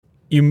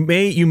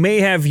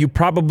You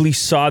probably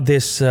saw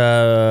this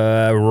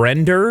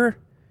render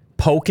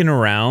poking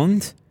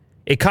around.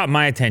 It caught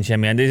my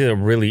attention, man. This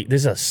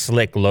is a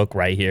slick look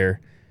right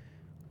here.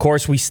 Of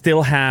course, we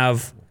still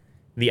have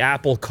the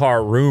Apple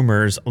Car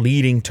rumors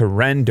leading to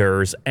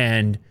renders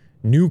and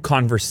new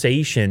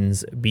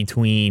conversations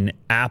between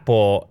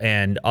Apple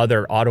and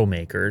other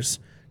automakers,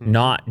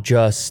 not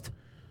just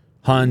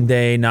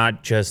Hyundai,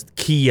 not just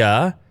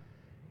Kia.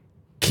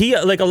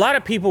 Kia, like a lot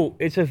of people,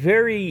 it's a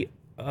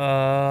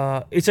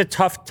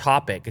tough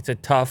topic.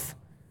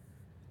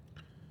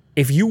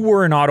 If you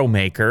were an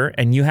automaker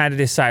and you had to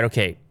decide,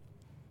 okay,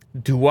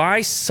 do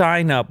I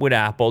sign up with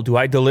Apple? Do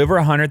I deliver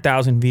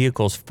 100,000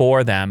 vehicles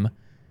for them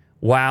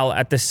while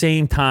at the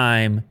same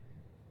time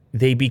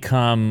they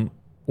become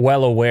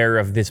well aware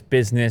of this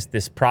business,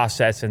 this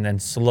process, and then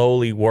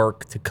slowly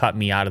work to cut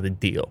me out of the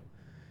deal,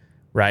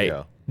 right?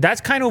 Yeah.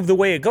 That's kind of the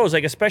way it goes,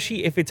 like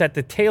especially if it's at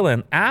the tail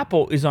end.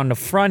 Apple is on the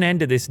front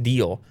end of this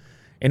deal.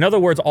 In other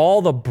words,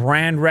 all the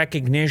brand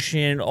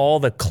recognition, all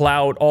the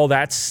clout, all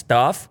that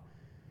stuff,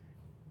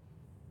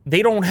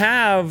 they don't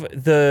have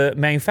the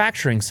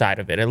manufacturing side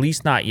of it, at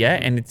least not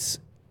yet. And it's,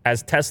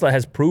 as Tesla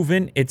has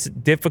proven, it's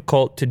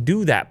difficult to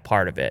do that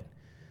part of it.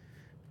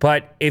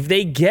 But if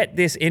they get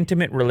this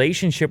intimate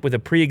relationship with a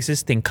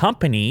pre-existing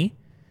company,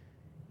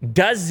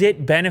 does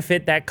it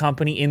benefit that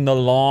company in the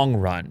long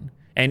run?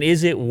 And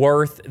is it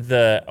worth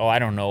the, I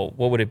don't know,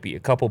 what would it be? A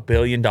couple $1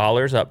 billion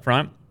up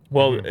front?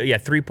 Well, yeah,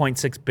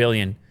 3.6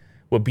 billion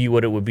would be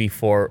what it would be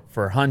for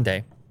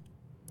Hyundai.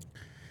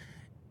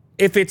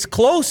 If it's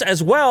close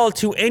as well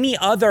to any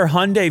other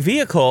Hyundai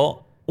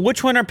vehicle,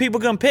 which one are people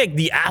going to pick?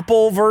 The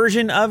Apple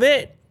version of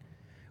it?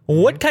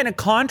 What kind of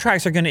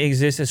contracts are going to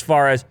exist as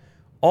far as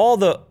all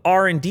the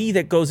R&D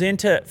that goes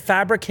into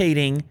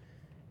fabricating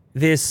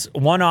this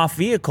one-off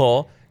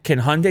vehicle? Can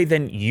Hyundai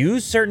then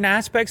use certain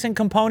aspects and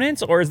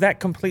components, or is that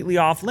completely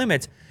off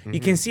limits? You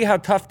can see how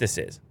tough this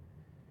is.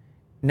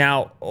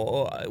 Now,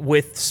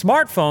 with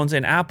smartphones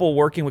and Apple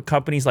working with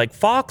companies like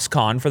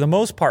Foxconn, for the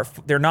most part,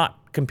 they're not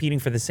competing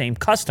for the same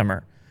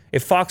customer.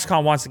 If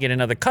Foxconn wants to get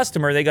another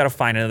customer, they got to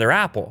find another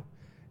Apple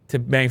to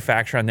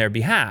manufacture on their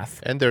behalf.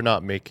 And they're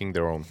not making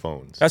their own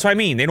phones. That's what I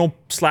mean. They don't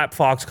slap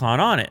Foxconn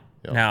on it.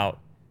 Yep. Now,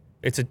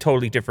 it's a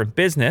totally different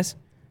business.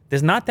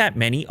 There's not that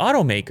many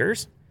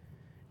automakers.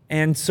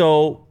 And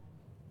so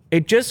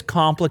it just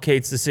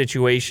complicates the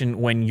situation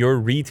when you're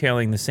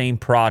retailing the same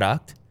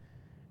product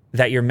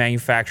that you're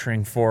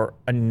manufacturing for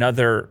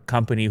another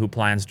company who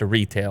plans to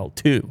retail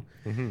too.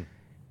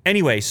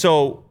 Anyway,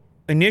 so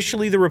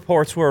initially the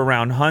reports were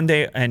around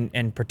Hyundai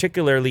and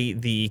particularly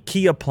the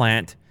Kia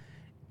plant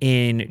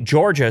in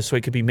Georgia, so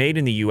it could be made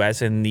in the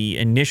U.S. And the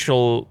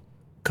initial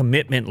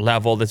commitment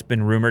level that's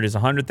been rumored is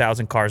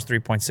 100,000 cars,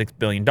 $3.6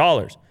 billion.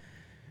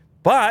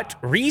 But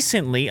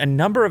recently, a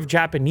number of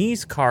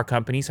Japanese car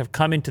companies have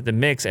come into the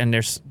mix, and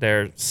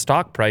their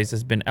stock price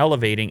has been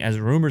elevating as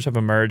rumors have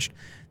emerged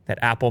that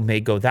Apple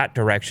may go that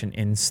direction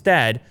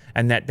instead,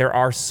 and that there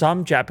are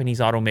some Japanese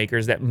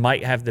automakers that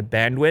might have the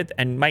bandwidth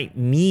and might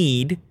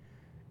need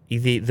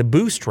the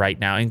boost right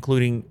now,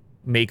 including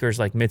makers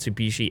like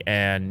Mitsubishi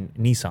and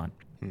Nissan,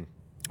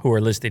 who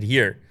are listed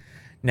here.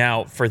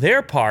 Now, for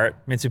their part,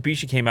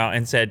 Mitsubishi came out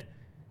and said,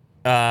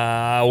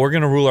 we're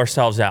going to rule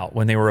ourselves out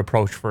when they were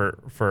approached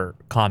for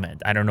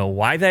comment. I don't know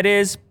why that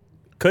is.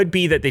 Could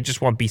be that they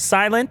just want to be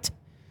silent,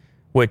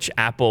 which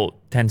Apple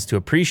tends to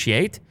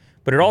appreciate.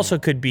 But it also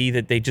could be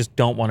that they just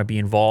don't want to be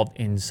involved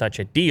in such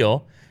a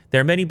deal.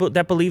 There are many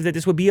that believe that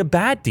this would be a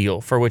bad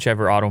deal for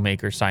whichever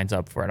automaker signs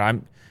up for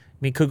it.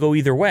 It could go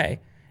either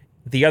way.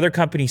 The other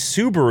company,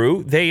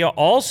 Subaru, they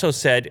also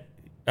said,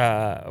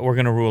 we're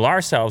going to rule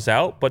ourselves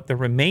out, but the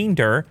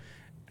remainder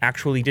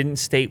actually didn't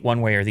state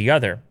one way or the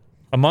other.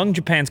 Among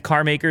Japan's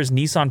car makers,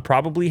 Nissan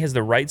probably has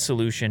the right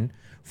solution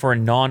for a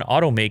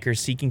non-automaker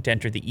seeking to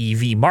enter the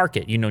EV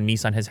market. You know,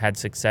 Nissan has had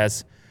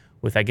success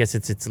with, I guess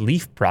it's its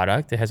Leaf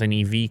product. It has an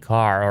EV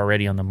car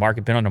already on the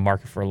market, been on the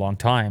market for a long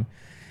time.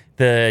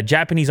 The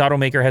Japanese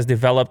automaker has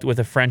developed with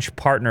a French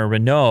partner,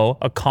 Renault,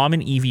 a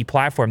common EV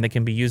platform that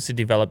can be used to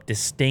develop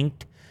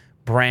distinct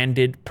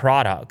branded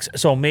products.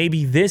 So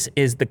maybe this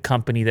is the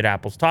company that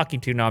Apple's talking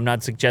to. Now, I'm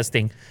not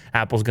suggesting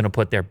Apple's going to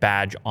put their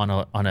badge on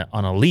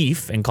a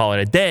Leaf and call it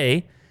a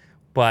day,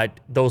 but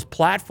those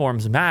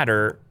platforms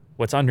matter.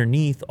 What's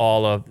underneath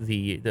all of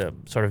the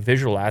sort of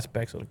visual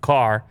aspects of the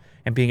car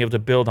and being able to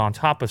build on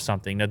top of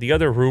something. Now, the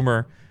other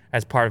rumor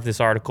as part of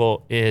this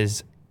article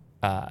is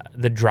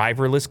the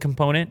driverless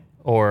component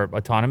or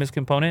autonomous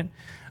component.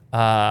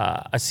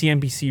 A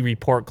CNBC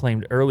report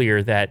claimed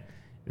earlier that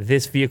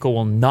this vehicle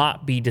will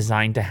not be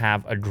designed to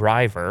have a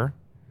driver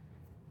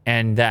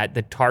and that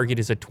the target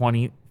is a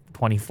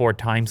 2024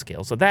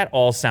 timescale. So that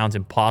all sounds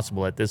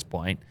impossible at this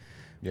point.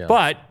 Yeah.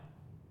 But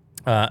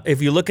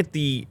if you look at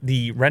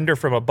the render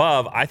from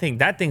above, I think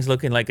that thing's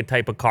looking like a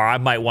type of car I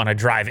might want to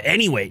drive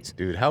anyways.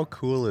 Dude, how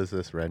cool is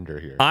this render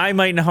here? I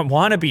might not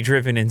want to be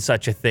driven in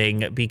such a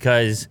thing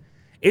because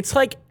it's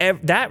like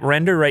that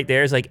render right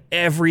there is like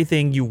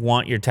everything you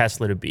want your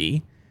Tesla to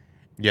be.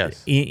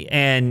 Yes.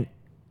 And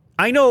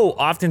I know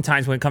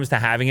oftentimes when it comes to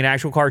having an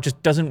actual car, it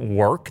just doesn't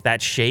work,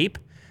 that shape.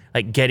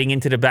 Like getting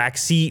into the back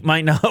seat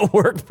might not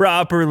work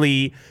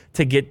properly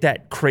to get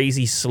that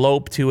crazy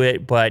slope to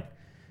it. But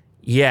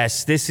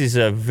yes, this is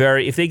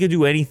if they could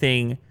do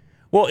anything,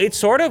 well, it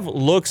sort of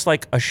looks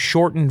like a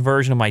shortened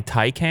version of my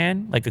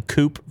Taycan, like a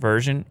coupe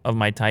version of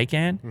my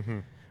Taycan. Mm-hmm.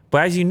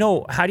 But as you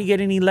know, how do you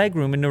get any leg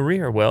room in the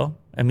rear? Well,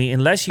 I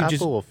mean,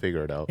 Apple will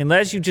figure it out.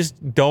 Unless you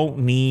just don't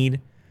need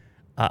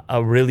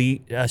a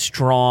really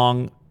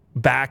strong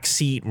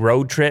backseat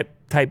road trip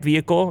type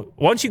vehicle.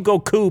 Once you go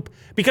coupe,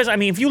 because I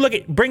mean, if you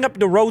bring up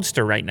the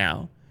Roadster right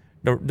now,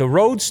 the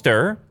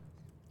Roadster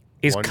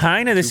is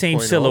kind of the same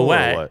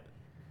silhouette.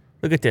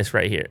 Look at this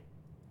right here.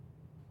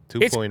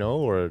 2.0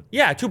 or?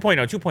 Yeah,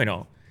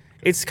 2.0.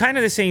 It's kind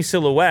of the same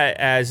silhouette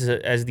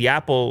as the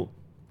Apple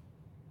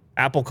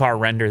car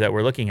render that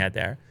we're looking at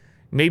there.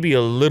 Maybe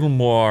a little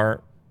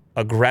more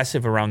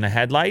aggressive around the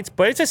headlights,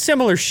 but it's a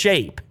similar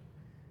shape.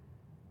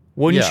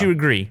 Wouldn't you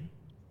agree?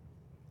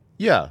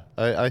 Yeah,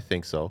 I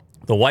think so.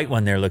 The white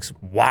one there looks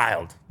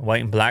wild. The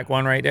white and black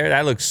one right there,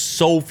 that looks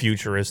so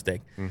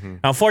futuristic. Mm-hmm.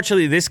 Now,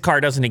 unfortunately, this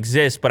car doesn't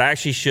exist, but I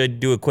actually should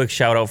do a quick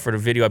shout out for the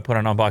video I put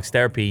on Unbox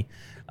Therapy.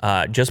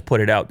 Just put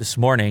it out this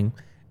morning,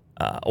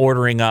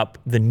 ordering up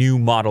the new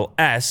Model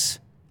S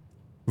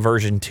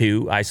version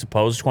 2, I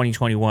suppose,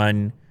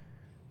 2021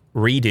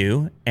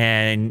 redo,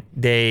 and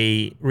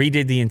they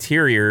redid the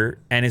interior,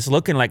 and it's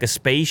looking like a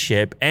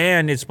spaceship,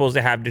 and it's supposed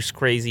to have this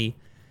crazy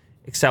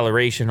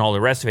acceleration, all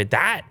the rest of it.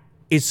 That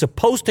is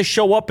supposed to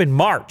show up in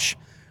March.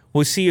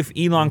 We'll see if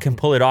Elon can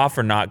pull it off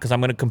or not, because I'm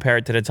going to compare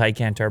it to the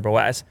Taycan Turbo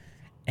S.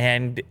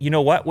 And you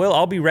know what, Will?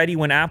 I'll be ready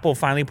when Apple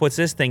finally puts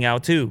this thing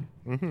out, too.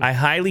 Mm-hmm. I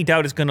highly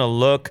doubt it's going to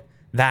look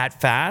that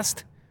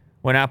fast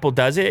when Apple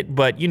does it,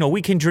 but, you know,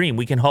 we can dream.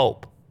 We can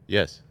hope.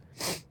 Yes.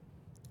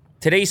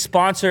 Today's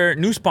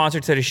new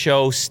sponsor to the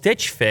show,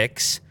 Stitch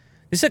Fix.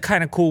 This is a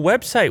kind of cool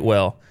website,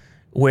 Will,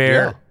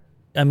 where,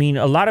 I mean,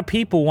 a lot of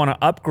people want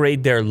to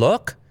upgrade their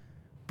look,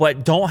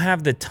 but don't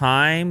have the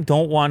time,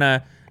 don't want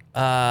to,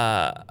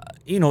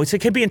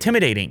 it could be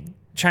intimidating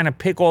trying to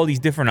pick all these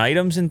different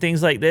items and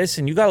things like this,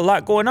 and you got a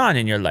lot going on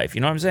in your life,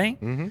 you know what I'm saying?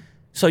 Mm-hmm.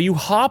 So you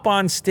hop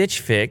on Stitch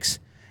Fix,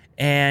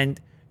 and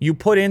you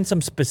put in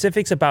some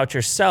specifics about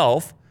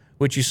yourself,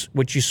 which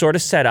you sort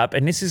of set up,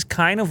 and this is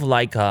kind of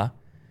like a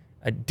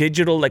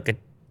digital, like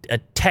a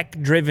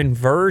tech-driven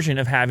version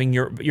of having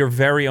your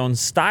very own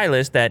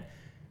stylist that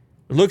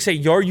looks at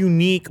your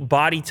unique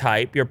body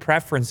type, your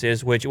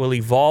preferences, which will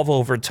evolve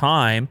over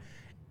time,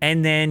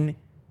 and then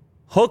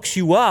hooks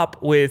you up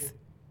with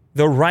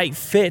the right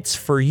fits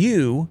for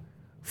you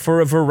for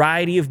a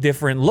variety of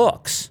different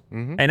looks.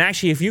 Mm-hmm. And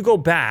actually, if you go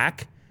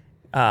back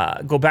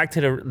to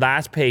the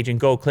last page and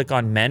go click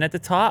on men at the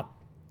top,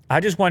 I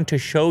just want to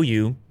show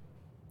you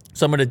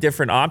some of the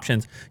different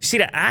options. You see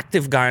the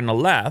active guy on the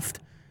left,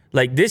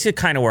 like this is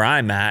kind of where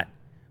I'm at,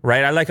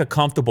 right? I like a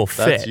comfortable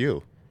fit. That's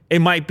you. It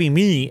might be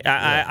me.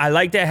 I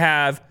like to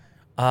have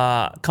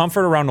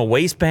comfort around the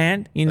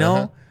waistband, you know?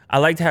 Uh-huh. I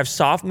like to have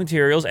soft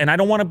materials, and I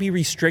don't want to be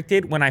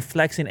restricted when I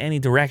flex in any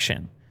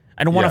direction.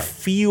 I don't want to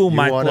feel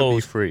my clothes. You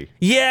want to be free.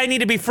 Yeah, I need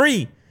to be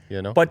free.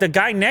 You know? But the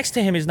guy next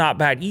to him is not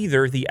bad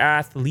either, the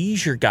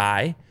athleisure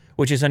guy,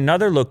 which is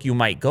another look you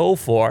might go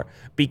for,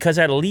 because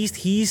at least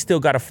he's still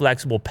got a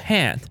flexible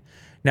pant.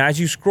 Now, as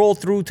you scroll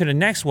through to the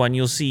next one,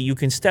 you'll see you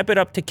can step it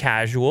up to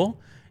casual,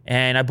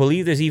 and I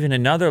believe there's even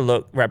another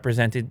look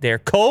represented there.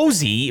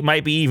 Cozy, it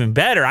might be even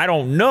better. I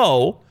don't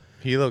know.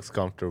 He looks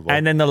comfortable.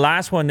 And then the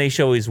last one they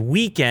show is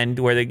weekend,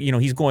 where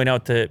he's going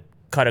out to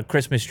cut a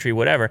Christmas tree,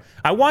 whatever.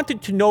 I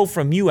wanted to know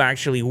from you,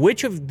 actually,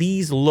 which of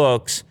these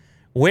looks,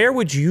 where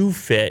would you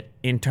fit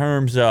in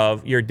terms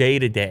of your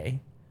day-to-day?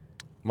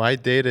 My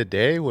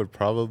day-to-day would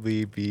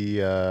probably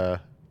be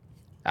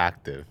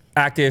active.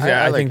 Active,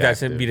 yeah, I think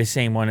that's be the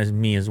same one as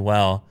me as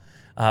well.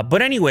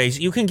 But anyways,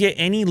 you can get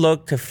any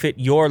look to fit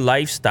your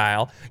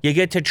lifestyle. You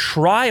get to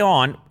try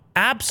on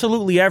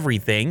absolutely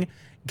everything.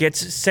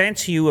 Gets sent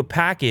to you a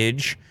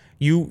package.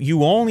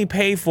 You only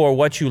pay for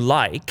what you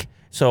like.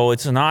 So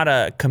it's not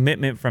a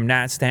commitment from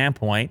that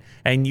standpoint.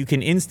 And you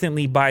can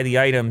instantly buy the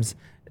items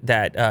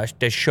that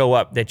show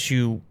up that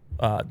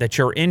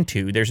you're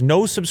into. There's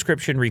no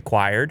subscription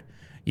required.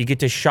 You get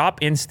to shop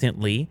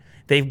instantly.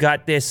 They've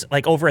got this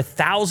like over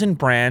 1,000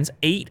 brands,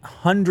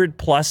 800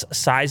 plus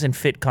size and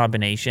fit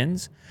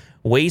combinations,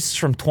 waists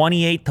from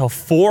 28 to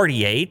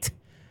 48.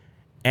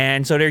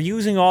 And so they're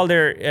using all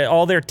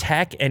their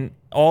tech and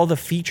all the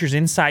features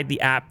inside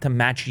the app to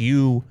match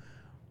you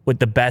with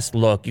the best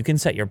look. You can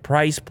set your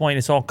price point.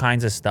 It's all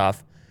kinds of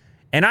stuff.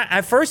 And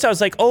at first I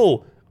was like,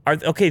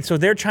 okay, so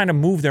they're trying to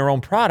move their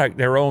own product,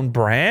 their own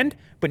brand.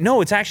 But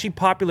no, it's actually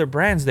popular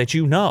brands that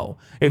you know.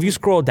 If you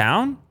scroll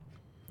down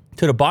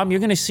to the bottom, you're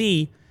going to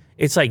see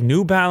it's like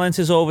New Balance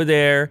is over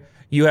there.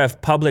 You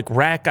have Public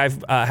Rec.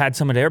 I've had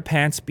some of their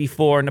pants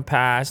before in the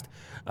past.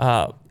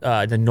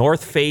 The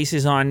North Face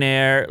is on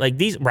there. Like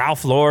these,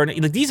 Ralph Lauren.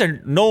 Like these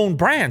are known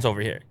brands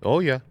over here. Oh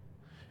yeah,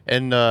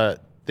 and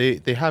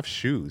they have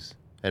shoes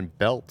and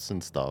belts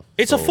and stuff.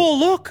 It's a full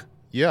look.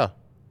 Yeah,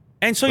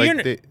 and so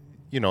like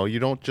you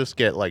don't just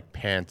get like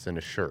pants and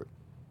a shirt.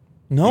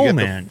 No, You get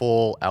man. the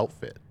full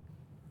outfit.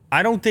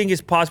 I don't think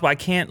it's possible. I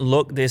can't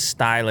look this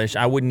stylish.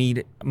 I would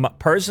need,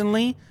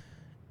 personally,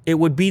 it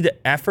would be the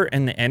effort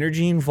and the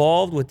energy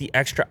involved with the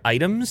extra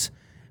items.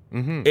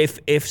 If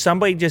if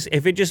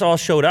it just all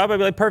showed up, I'd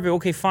be like, perfect,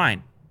 okay,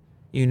 fine.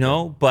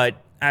 But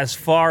as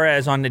far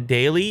as on the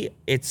daily,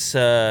 it's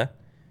it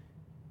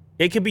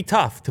could be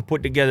tough to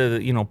put together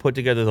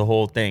the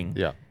whole thing.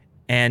 Yeah.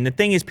 And the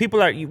thing is,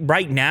 people are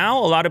right now.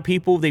 A lot of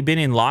people, they've been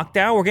in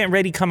lockdown. We're getting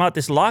ready to come out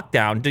this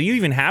lockdown. Do you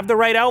even have the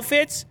right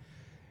outfits?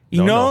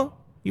 No.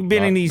 You've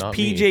been in these Not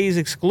me. PJs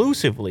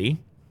exclusively.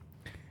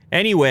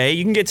 Anyway,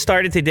 you can get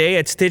started today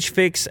at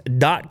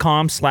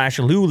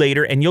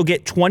stitchfix.com/LouLater, and you'll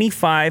get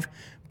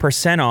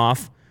 25%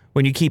 off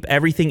when you keep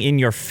everything in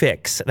your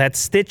fix.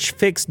 That's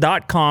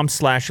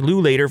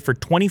stitchfix.com/LouLater for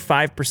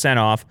 25%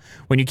 off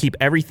when you keep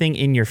everything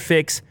in your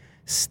fix.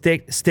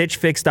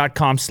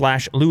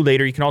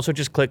 Stitchfix.com/LouLater. You can also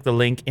just click the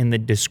link in the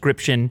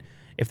description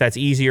if that's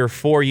easier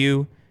for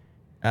you.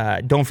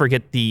 Don't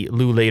forget the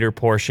Lou Later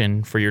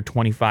portion for your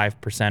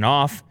 25%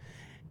 off.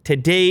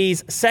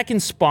 Today's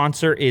second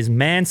sponsor is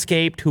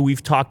Manscaped, who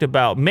we've talked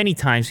about many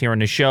times here on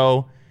the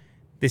show.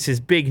 This is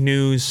big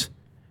news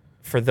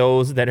for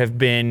those that have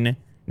been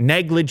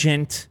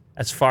negligent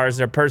as far as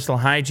their personal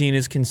hygiene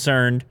is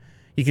concerned.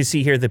 You can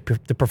see here the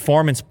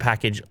performance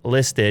package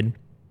listed.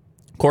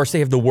 Of course, they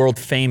have the world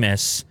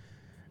famous,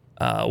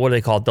 what do they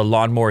call it? The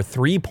Lawnmower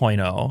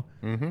 3.0,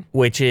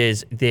 which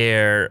is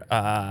their,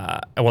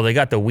 they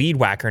got the Weed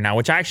Whacker now,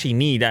 which I actually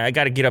need. I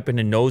got to get up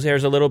into nose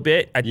hairs a little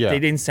bit. They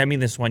didn't send me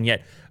this one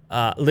yet.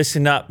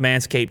 Listen up,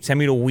 Manscaped. Send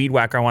me the Weed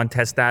Whacker. I want to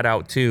test that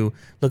out too.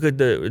 Look at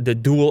the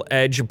dual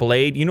edge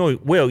blade.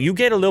 Will, you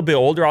get a little bit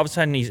older, all of a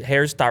sudden these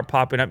hairs start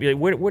popping up. You're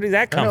like, where did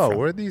that come from?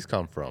 Where did these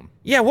come from?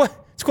 Yeah,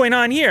 what's going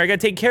on here? I got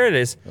to take care of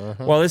this.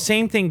 Well, the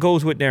same thing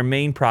goes with their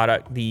main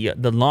product, the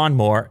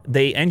lawnmower.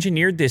 They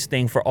engineered this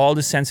thing for all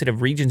the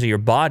sensitive regions of your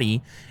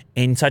body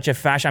in such a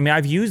fashion. I mean,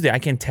 I've used it. I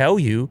can tell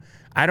you,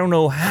 I don't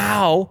know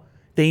how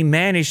they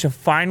managed to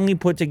finally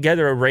put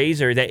together a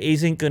razor that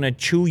isn't going to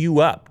chew you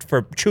up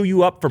for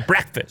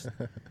breakfast.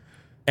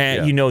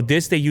 And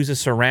they use a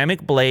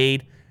ceramic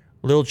blade,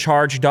 a little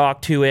charge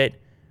dock to it.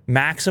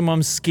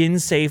 Maximum skin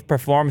safe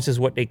performance is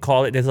what they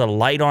call it. There's a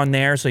light on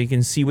there so you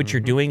can see what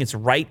you're doing. It's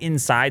right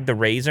inside the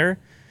razor.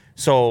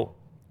 So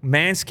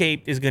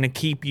Manscaped is going to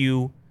keep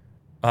you,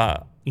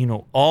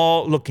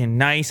 all looking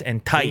nice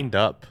and tight. Cleaned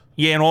up.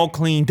 Yeah, and all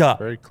cleaned up.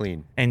 Very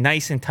clean. And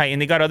nice and tight. And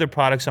they got other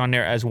products on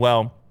there as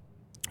well,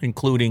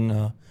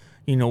 including,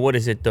 what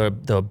is it?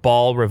 The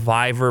Ball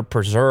Reviver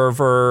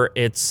Preserver.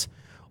 It's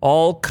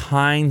all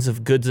kinds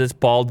of goods. That's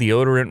ball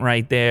deodorant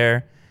right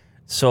there.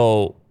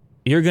 So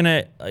you're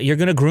gonna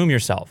groom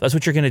yourself. That's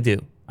what you're gonna do.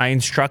 I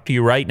instruct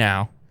you right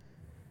now.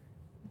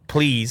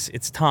 Please,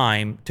 it's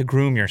time to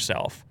groom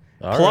yourself.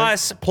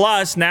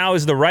 Plus, now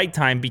is the right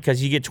time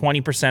because you get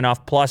 20%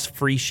 off plus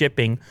free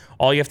shipping.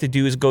 All you have to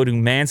do is go to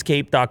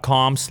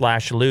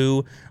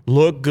manscaped.com/Lou.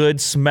 Look good,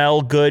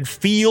 smell good,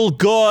 feel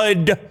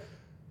good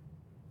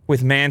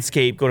with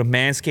Manscaped. Go to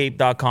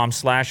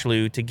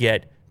manscaped.com/Lou to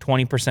get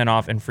 20%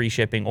 off and free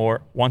shipping.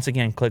 Or, once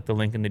again, click the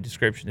link in the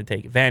description to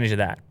take advantage of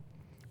that.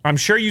 I'm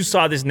sure you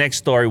saw this next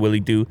story, Willie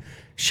Do.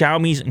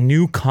 Xiaomi's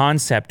new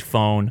concept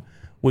phone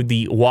with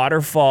the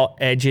waterfall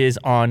edges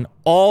on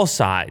all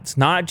sides,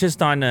 not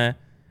just on the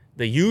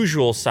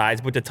usual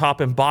sides, but the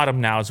top and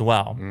bottom now as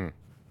well.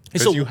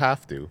 Because you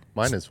have to.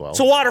 Mine as well.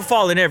 So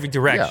waterfall in every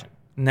direction.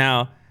 Yeah.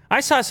 Now,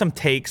 I saw some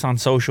takes on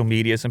social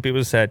media. Some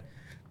people said,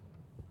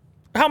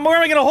 where am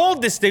I going to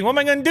hold this thing? What am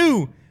I going to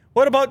do?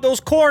 What about those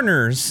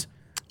corners?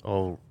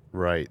 Oh,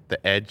 right.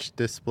 The edge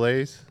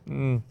displays.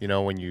 When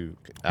you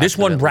This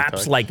one accidentally wraps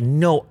touch. like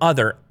no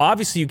other.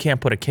 Obviously, you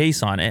can't put a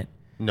case on it.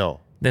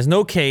 No. There's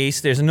no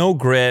case. There's no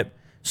grip.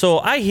 So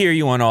I hear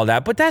you on all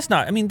that, but that's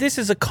not. I mean, this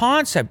is a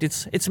concept.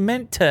 It's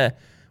meant to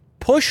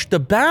push the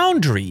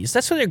boundaries.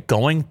 That's what they're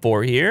going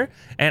for here.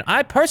 And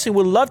I personally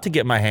would love to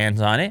get my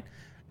hands on it.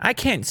 I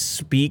can't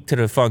speak to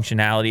the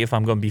functionality if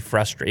I'm going to be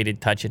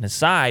frustrated touching the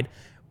side,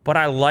 but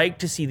I like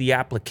to see the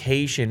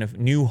application of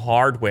new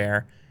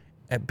hardware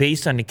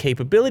based on the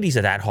capabilities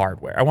of that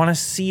hardware. I want to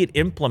see it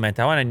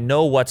implemented. I want to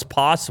know what's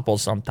possible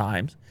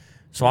sometimes.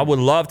 So I would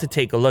love to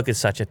take a look at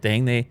such a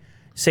thing. They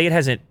say it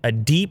has a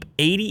deep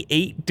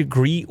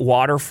 88-degree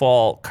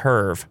waterfall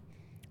curve.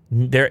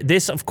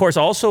 This, of course,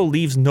 also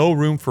leaves no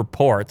room for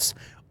ports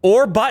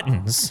or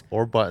buttons.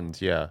 Or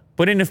buttons, yeah.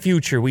 But in the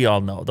future, we all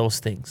know those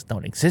things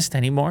don't exist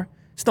anymore.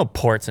 There's no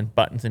ports and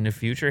buttons in the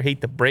future. Hate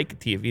to break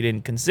it to you if you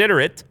didn't consider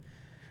it.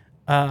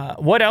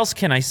 What else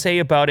can I say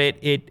about it?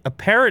 It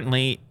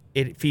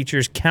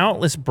features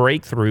countless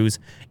breakthroughs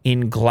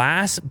in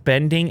glass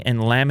bending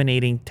and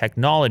laminating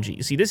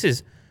technology. See, this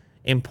is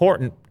an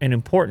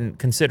important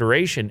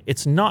consideration.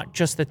 It's not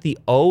just that the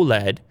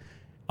OLED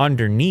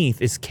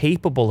underneath is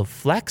capable of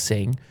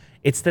flexing.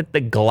 It's that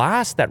the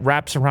glass that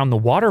wraps around the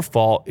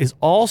waterfall is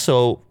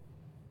also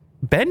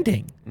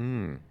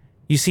bending.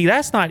 You see,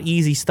 that's not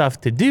easy stuff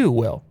to do,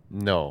 Will.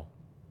 No.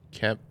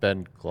 Can't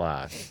bend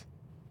glass.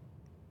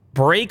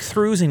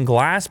 breakthroughs in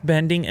glass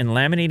bending and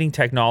laminating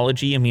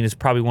technology. I mean, it's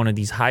probably one of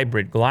these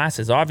hybrid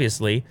glasses,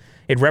 obviously.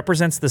 It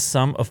represents the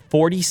sum of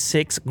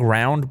 46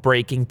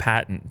 groundbreaking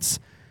patents.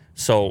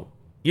 So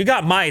you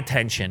got my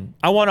attention.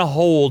 I want to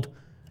hold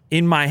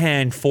in my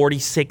hand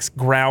 46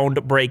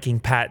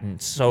 groundbreaking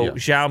patents. So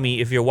Xiaomi,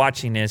 if you're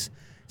watching this,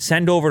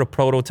 send over the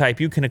prototype.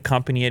 You can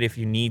accompany it if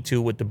you need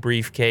to with the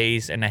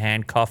briefcase and the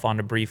handcuff on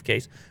the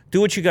briefcase. Do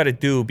what you got to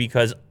do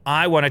because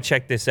I want to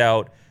check this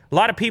out. A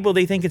lot of people,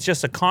 they think it's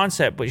just a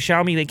concept, but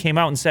Xiaomi, they came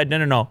out and said,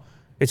 no.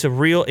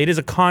 It is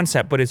a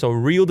concept, but it's a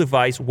real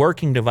device,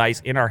 working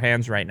device in our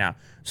hands right now.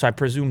 So I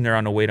presume they're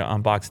on the way to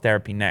Unbox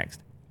Therapy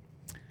next.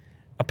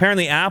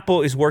 Apparently,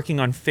 Apple is working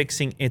on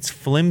fixing its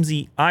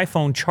flimsy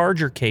iPhone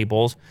charger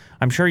cables.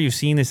 I'm sure you've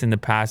seen this in the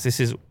past.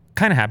 This is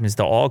kind of happens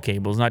to all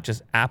cables, not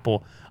just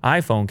Apple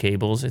iPhone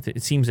cables.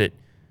 It seems that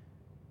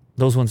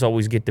those ones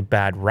always get the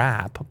bad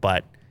rap,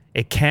 but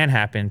it can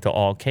happen to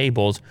all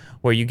cables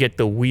where you get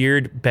the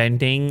weird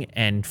bending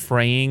and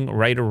fraying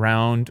right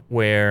around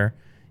where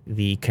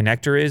the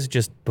connector is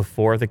just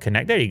before the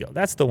connect. There you go.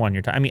 That's the one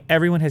you're talking. I mean,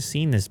 everyone has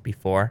seen this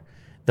before.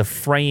 The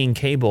fraying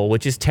cable,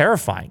 which is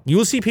terrifying.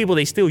 You'll see people,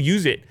 they still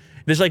use it.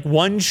 There's like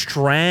one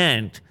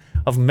strand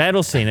of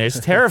metal sitting there. It's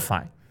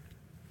terrifying.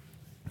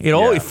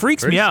 It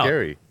freaks me out.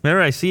 Scary.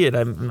 Whenever I see it,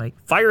 I'm like,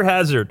 fire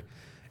hazard.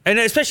 And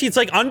especially it's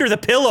like under the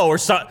pillow or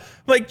something.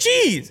 I'm like,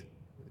 geez.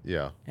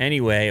 Yeah.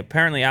 Anyway,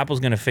 apparently Apple's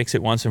going to fix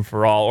it once and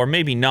for all, or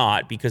maybe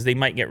not, because they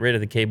might get rid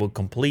of the cable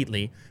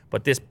completely.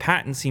 But this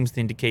patent seems to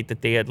indicate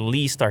that they at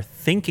least are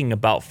thinking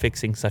about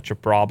fixing such a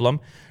problem.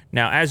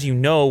 Now, as you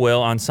know,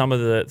 Will, on some of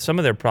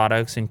their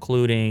products,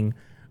 including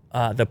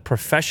the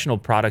professional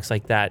products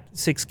like that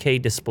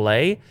 6K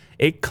display,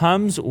 it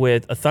comes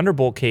with a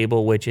Thunderbolt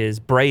cable which is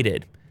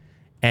braided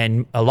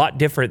and a lot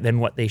different than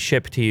what they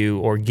ship to you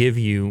or give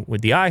you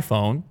with the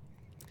iPhone.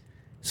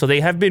 So they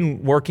have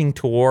been working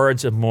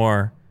towards a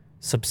more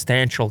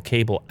substantial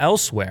cable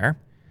elsewhere.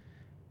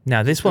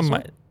 Now this one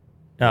might,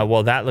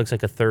 well, that looks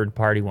like a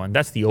third-party one.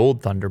 That's the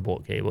old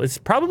Thunderbolt cable. It's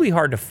probably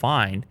hard to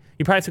find.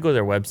 You probably have to go to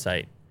their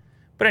website.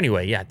 But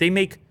anyway, yeah, they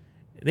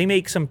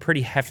make some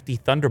pretty hefty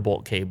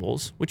Thunderbolt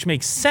cables, which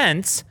makes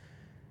sense.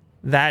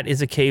 That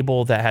is a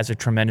cable that has a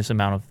tremendous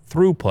amount of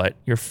throughput.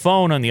 Your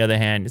phone, on the other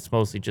hand, is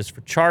mostly just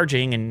for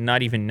charging and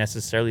not even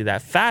necessarily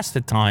that fast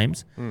at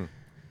times.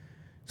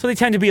 So they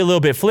tend to be a little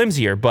bit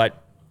flimsier,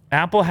 but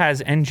Apple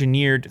has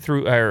engineered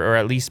through, or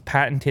at least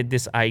patented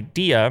this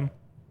idea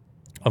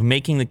of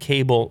making the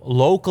cable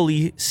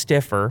locally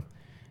stiffer.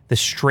 The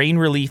strain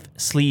relief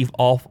sleeve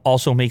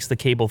also makes the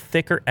cable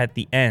thicker at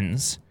the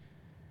ends.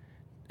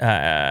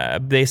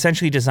 They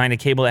essentially designed a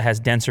cable that has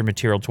denser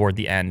material toward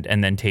the end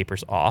and then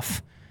tapers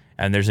off.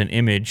 And there's an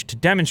image to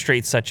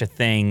demonstrate such a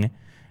thing.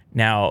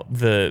 Now,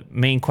 the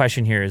main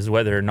question here is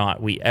whether or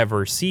not we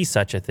ever see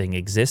such a thing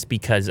exist,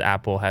 because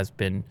Apple has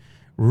been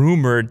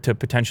rumored to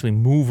potentially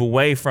move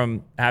away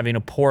from having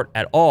a port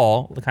at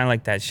all, kind of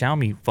like that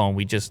Xiaomi phone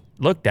we just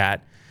looked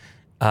at,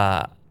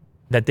 that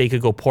they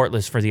could go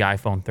portless for the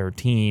iPhone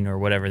 13 or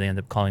whatever they end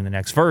up calling the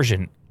next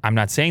version. I'm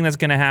not saying that's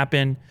going to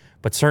happen,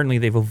 but certainly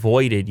they've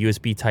avoided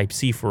USB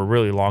Type-C for a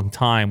really long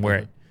time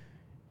where,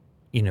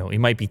 it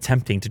might be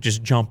tempting to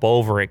just jump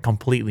over it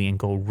completely and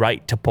go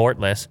right to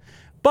portless.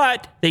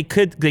 But they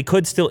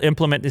could still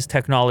implement this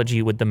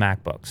technology with the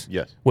MacBooks.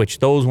 Yes. Which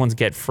those ones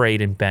get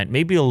frayed and bent.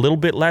 Maybe a little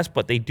bit less,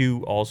 but they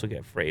do also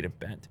get frayed and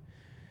bent.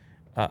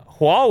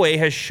 Huawei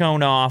has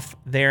shown off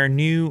their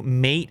new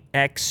Mate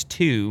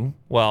X2.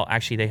 Well,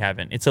 actually, they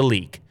haven't. It's a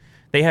leak.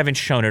 They haven't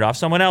shown it off.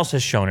 Someone else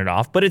has shown it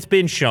off, but it's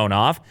been shown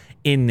off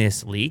in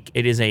this leak.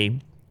 It is a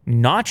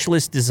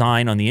notchless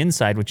design on the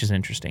inside, which is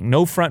interesting.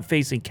 No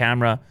front-facing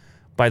camera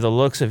by the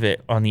looks of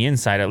it on the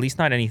inside, at least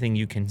not anything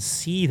you can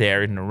see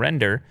there in the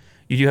render.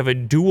 You do have a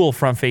dual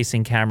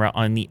front-facing camera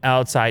on the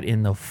outside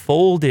in the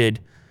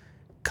folded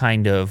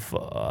kind of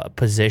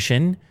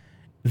position.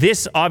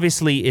 This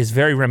obviously is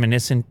very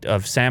reminiscent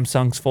of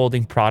Samsung's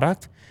folding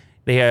product.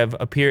 They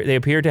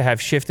appear to have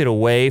shifted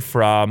away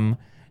from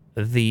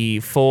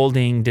the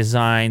folding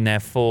design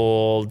that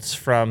folds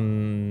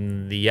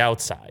from the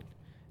outside.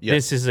 Yep.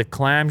 This is a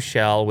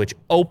clamshell which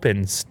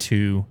opens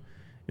to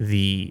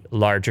the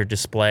larger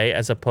display,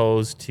 as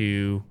opposed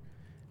to,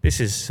 this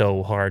is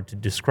so hard to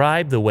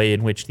describe the way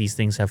in which these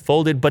things have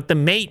folded, but the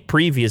Mate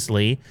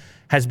previously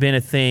has been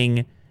a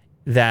thing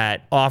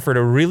that offered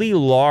a really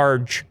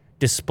large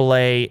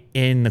display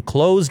in the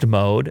closed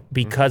mode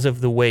because of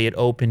the way it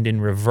opened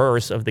in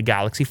reverse of the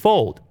Galaxy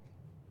Fold.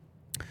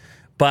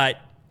 But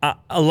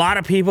a lot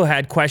of people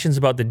had questions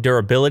about the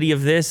durability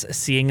of this,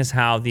 seeing as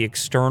how the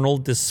external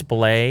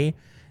display,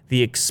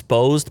 the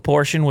exposed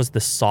portion was the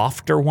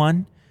softer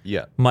one.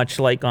 Yeah. Much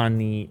like on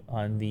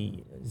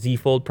the Z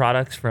Fold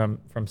products from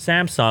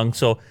Samsung.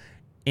 So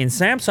in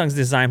Samsung's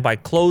design, by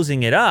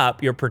closing it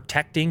up, you're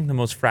protecting the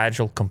most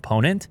fragile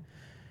component.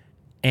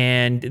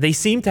 And they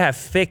seem to have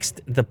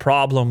fixed the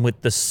problem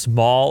with the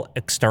small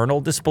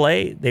external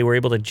display. They were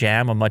able to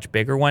jam a much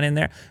bigger one in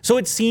there. So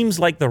it seems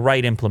like the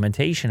right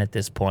implementation at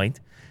this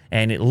point.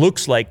 And it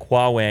looks like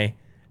Huawei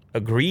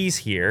agrees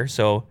here.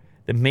 So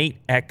The Mate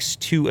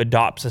X2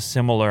 adopts a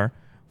similar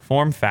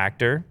form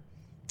factor.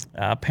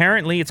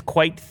 Apparently, it's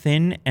quite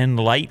thin and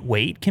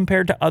lightweight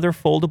compared to other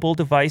foldable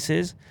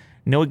devices.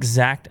 No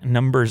exact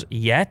numbers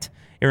yet.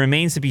 It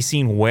remains to be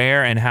seen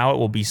where and how it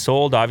will be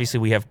sold. Obviously,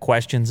 we have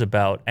questions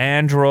about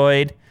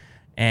Android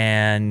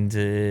and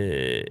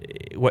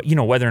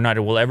whether or not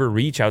it will ever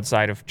reach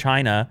outside of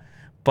China.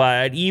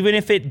 But even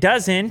if it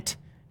doesn't,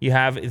 you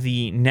have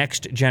the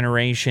next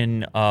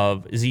generation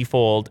of Z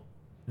Fold,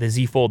 the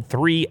Z Fold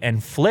 3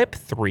 and Flip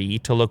 3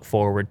 to look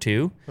forward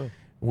to.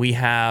 We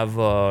have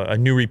a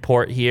new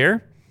report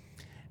here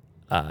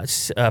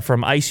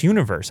from Ice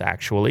Universe,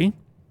 actually.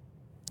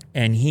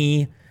 And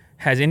he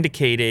has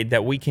indicated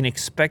that we can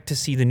expect to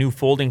see the new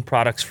folding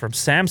products from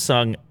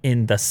Samsung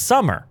in the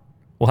summer.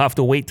 We'll have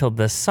to wait till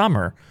the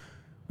summer,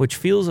 which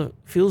feels a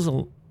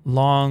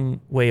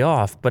long way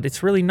off, but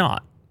it's really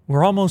not.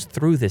 We're almost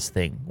through this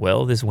thing,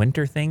 this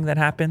winter thing that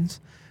happens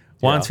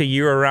once a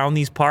year around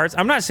these parts.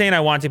 I'm not saying I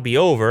want it to be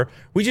over.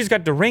 We just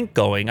got the rink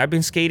going. I've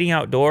been skating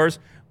outdoors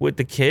with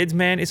the kids,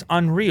 man. It's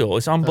unreal.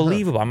 It's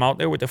unbelievable. I'm out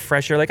there with the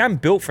fresh air. Like, I'm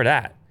built for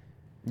that.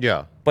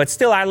 Yeah. But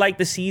still, I like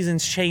the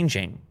seasons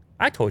changing.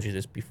 I told you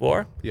this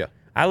before. Yeah.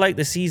 I like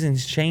the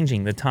seasons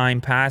changing, the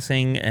time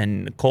passing,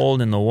 and the cold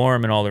and the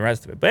warm and all the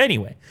rest of it. But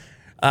anyway,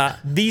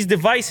 these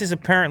devices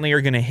apparently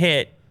are going to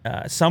hit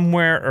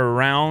somewhere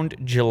around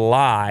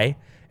July.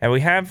 And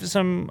we have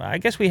some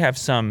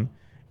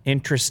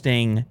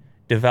interesting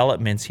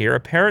developments here.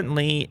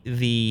 Apparently,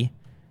 the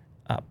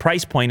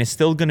price point is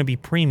still going to be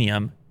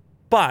premium,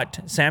 but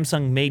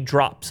Samsung may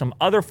drop some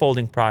other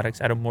folding products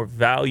at a more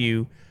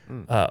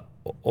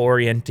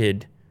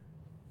value-oriented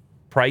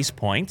price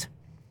point.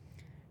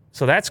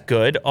 So that's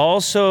good.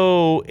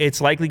 Also, it's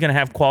likely going to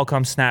have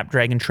Qualcomm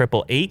Snapdragon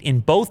 888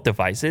 in both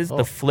devices,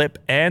 the Flip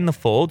and the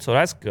Fold. So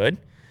that's good.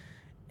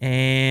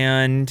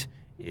 And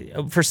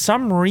for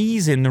some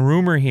reason, the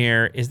rumor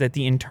here is that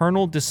the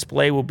internal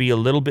display will be a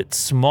little bit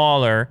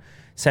smaller,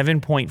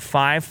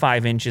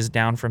 7.55 inches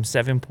down from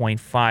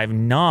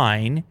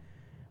 7.59.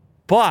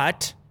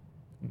 But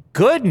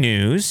good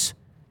news,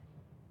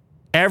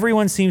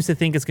 everyone seems to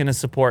think it's going to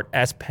support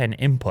S Pen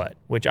input,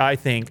 which I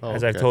think,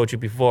 as I've told you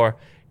before,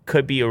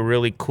 could be a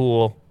really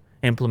cool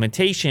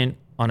implementation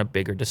on a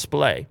bigger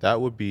display. That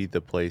would be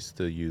the place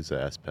to use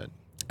a S Pen.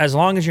 As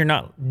long as you're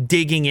not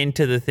digging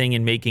into the thing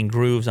and making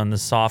grooves on the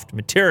soft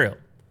material.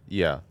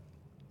 Yeah.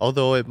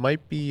 Although it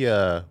might be,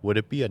 would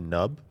it be a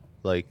nub?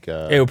 Like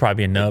it would probably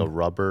be a nub. Like a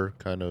rubber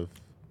kind of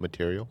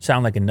material?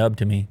 Sound like a nub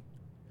to me.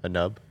 A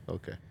nub?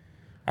 Okay.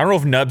 I don't know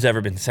if nub's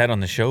ever been said on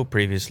the show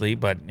previously,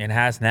 but it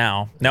has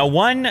now. Now,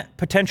 one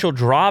potential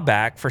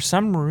drawback, for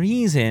some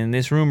reason,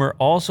 this rumor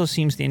also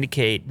seems to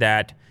indicate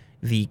that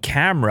the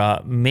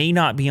camera may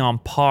not be on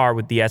par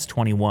with the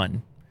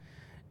S21.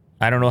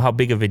 I don't know how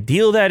big of a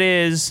deal that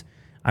is.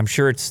 I'm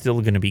sure it's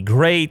still going to be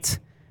great,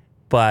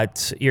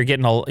 but you're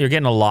getting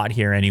a lot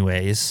here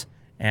anyways,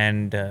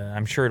 and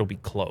I'm sure it'll be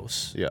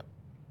close. Yeah.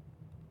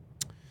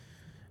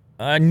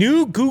 A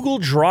new Google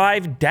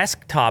Drive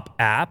desktop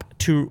app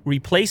to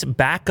replace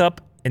backup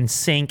and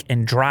sync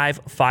and Drive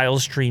file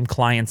stream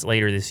clients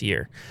later this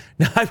year.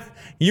 Now,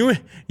 you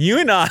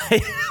and I.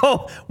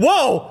 Oh,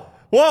 whoa!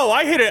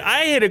 I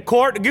hit a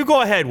chord. You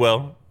go ahead,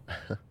 Will.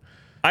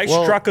 I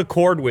struck a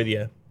chord with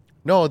you.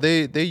 No,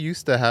 they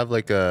used to have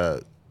like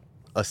a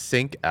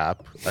sync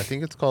app. I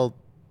think it's called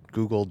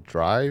Google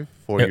Drive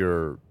for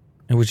your.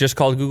 It was just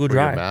called Google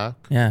Drive.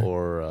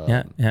 Your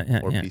Mac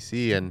or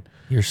PC, and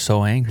you're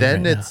so angry.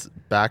 Then right it's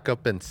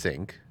backup and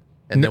sync,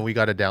 and then we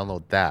got to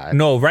download that.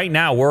 No, right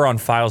now we're on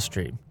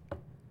FileStream.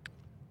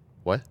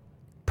 What?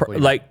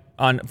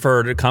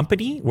 For the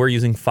company, we're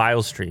using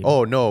FileStream.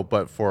 Oh no,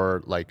 but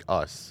for like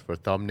us, for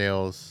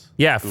thumbnails.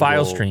 Yeah, Google,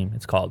 FileStream.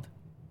 It's called.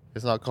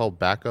 It's not called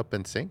backup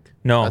and sync.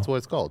 No, that's what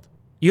it's called.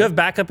 You have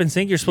backup and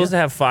sync. You're supposed to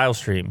have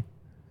FileStream.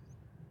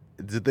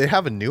 Did they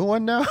have a new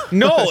one now?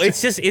 No,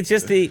 it's just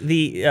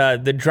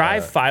the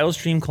Drive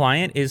FileStream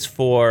client is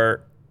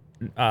for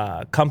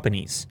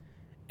companies,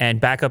 and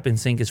backup and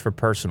sync is for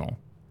personal.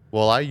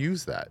 Well, I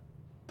use that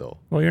though.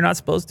 Well, you're not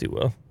supposed to,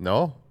 Will.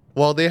 No.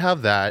 Well, they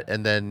have that,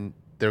 and then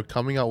they're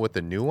coming out with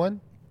a new one.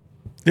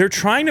 They're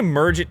trying to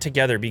merge it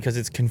together because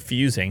it's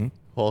confusing.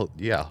 Well,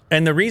 yeah.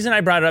 And the reason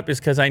I brought it up is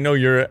because I know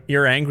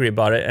you're angry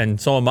about it, and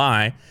so am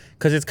I,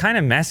 because it's kind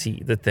of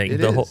messy. The thing,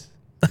 it is.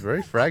 It's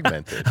very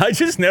fragmented. I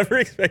just never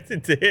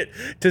expected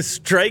to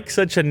strike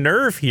such a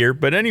nerve here.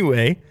 But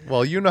anyway.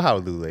 Well, you know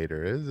how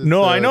Lulator is. It's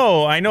I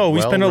know.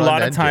 We spend a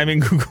lot of time in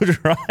Google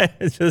Drive.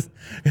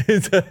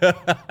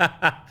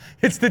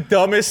 It's the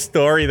dumbest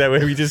story that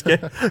way we just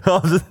get.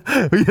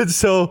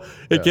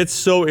 It gets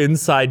so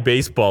inside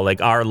baseball.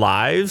 Like our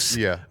lives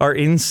are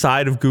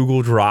inside of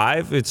Google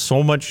Drive. It's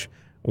so much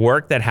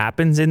work that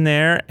happens in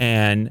there,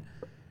 and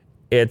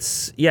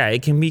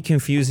it can be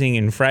confusing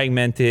and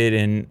fragmented,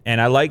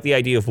 and I like the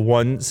idea of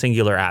one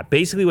singular app.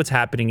 Basically what's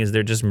happening is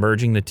they're just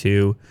merging the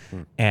two,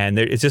 and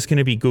it's just going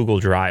to be Google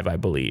Drive, I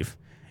believe.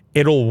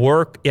 It'll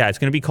work. Yeah, it's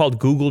going to be called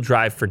Google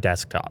Drive for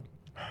desktop.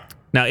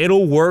 Now,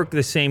 it'll work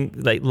the same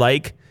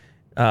like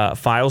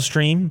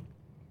FileStream.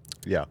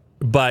 Yeah.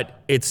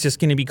 but it's just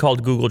going to be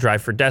called Google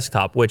Drive for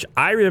desktop, which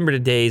I remember the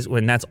days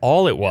when that's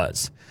all it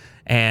was,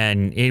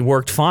 and it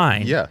worked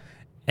fine. Yeah.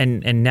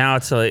 And now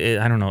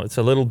I don't know, it's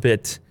a little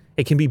bit,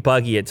 it can be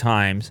buggy at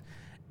times.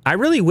 I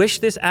really wish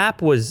this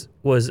app was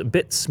a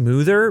bit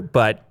smoother,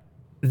 but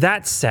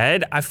that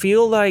said, I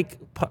feel like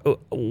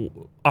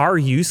our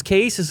use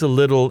case is a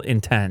little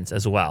intense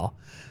as well.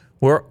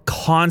 We're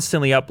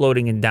constantly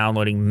uploading and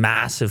downloading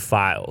massive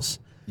files.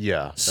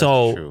 Yeah, that's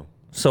So true.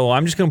 So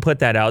I'm just going to put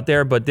that out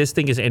there, but this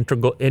thing is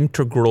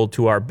integral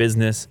to our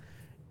business.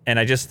 And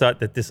I just thought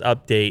that this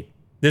update,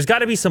 there's got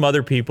to be some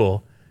other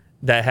people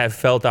that have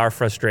felt our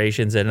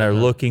frustrations and are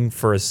looking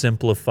for a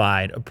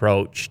simplified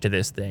approach to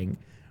this thing.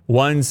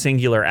 One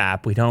singular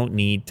app. We don't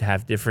need to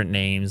have different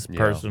names,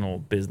 personal,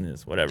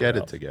 business, whatever. Get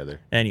else. it together.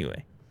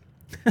 Anyway.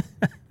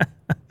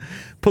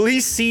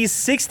 Police seize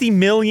 60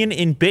 million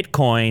in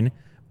Bitcoin,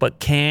 but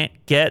can't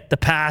get the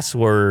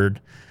password.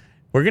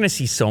 We're going to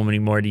see so many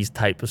more of these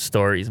type of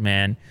stories,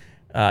 man.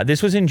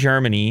 This was in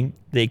Germany.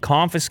 They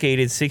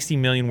confiscated 60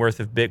 million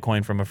worth of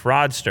Bitcoin from a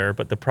fraudster,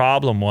 but the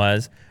problem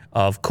was,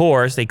 of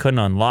course, they couldn't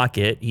unlock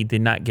it. He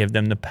did not give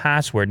them the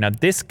password. Now,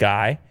 this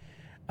guy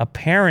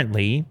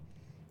apparently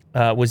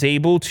was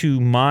able to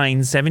mine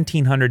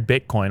 1,700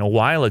 Bitcoin a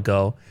while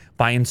ago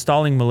by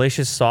installing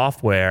malicious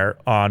software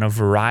on a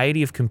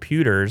variety of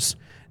computers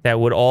that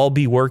would all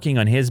be working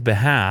on his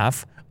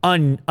behalf,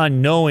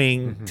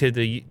 unknowing to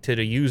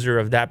the user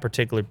of that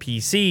particular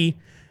PC.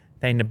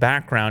 In the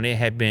background, it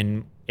had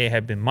been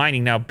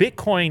mining. Now,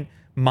 Bitcoin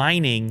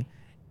mining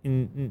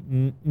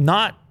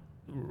not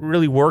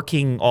really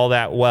working all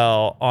that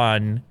well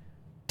on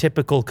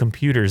typical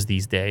computers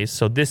these days.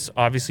 So this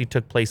obviously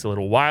took place a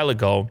little while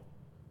ago,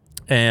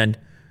 and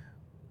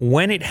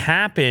when it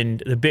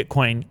happened, the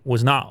Bitcoin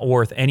was not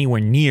worth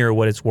anywhere near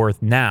what it's worth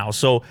now.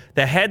 So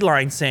the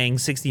headline saying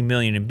 60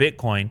 million in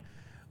Bitcoin,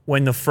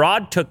 when the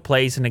fraud took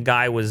place and the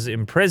guy was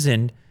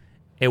imprisoned,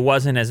 it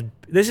wasn't as,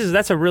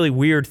 that's a really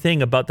weird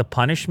thing about the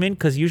punishment,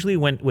 because usually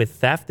with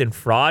theft and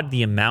fraud,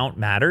 the amount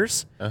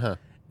matters.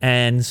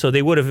 And so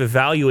they would have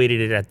evaluated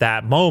it at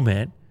that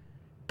moment.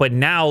 But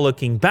now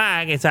looking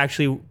back, it's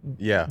actually,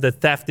 the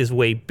theft is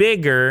way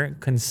bigger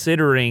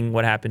considering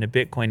what happened to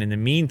Bitcoin in the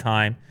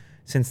meantime,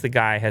 since the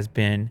guy has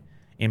been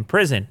in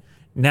prison.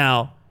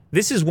 Now,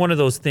 this is one of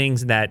those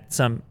things that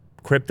some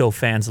crypto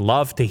fans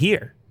love to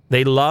hear.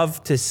 They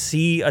love to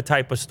see a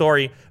type of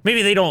story.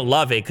 Maybe they don't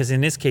love it, because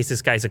in this case,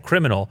 this guy's a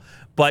criminal.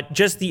 But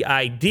just the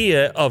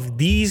idea of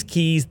these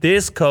keys,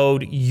 this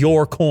code,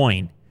 your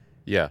coin.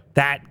 Yeah.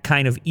 That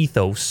kind of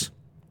ethos.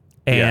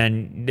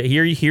 And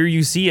here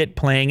you see it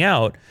playing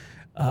out.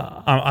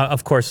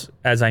 Of course,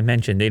 as I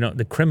mentioned,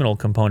 the criminal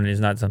component is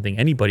not something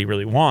anybody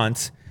really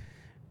wants.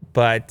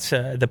 But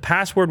the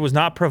password was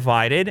not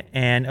provided,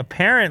 and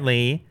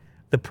apparently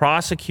the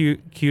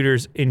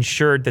prosecutors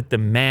ensured that the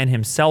man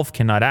himself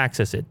cannot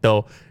access it.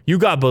 Though you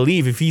got to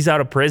believe, if he's out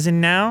of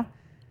prison now,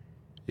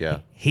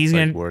 he's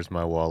going to, where's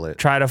my wallet?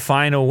 Try to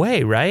find a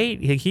way,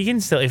 right? He can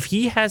still, if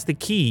he has the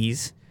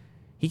keys,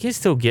 he can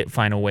still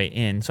find a way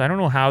in. So I don't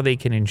know how they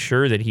can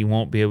ensure that he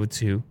won't be able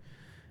to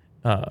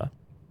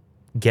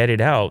get it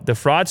out. The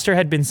fraudster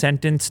had been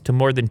sentenced to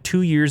more than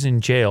 2 years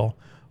in jail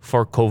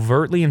for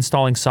covertly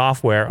installing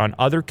software on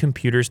other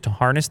computers to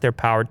harness their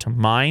power to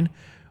mine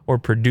or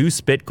produce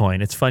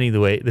Bitcoin. It's funny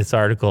the way this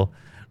article,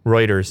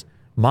 Reuters,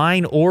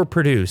 mine or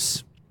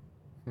produce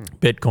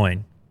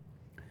Bitcoin.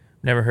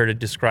 Never heard it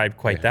described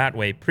quite that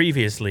way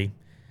previously.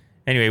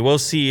 Anyway, we'll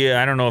see.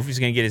 I don't know if he's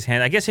going to get his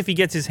hand. I guess if he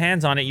gets his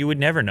hands on it, you would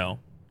never know.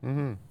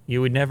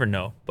 You would never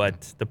know.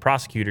 But the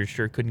prosecutors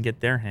sure couldn't get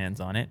their hands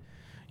on it.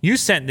 You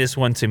sent this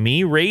one to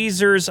me.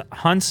 Razer's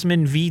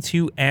Huntsman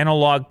V2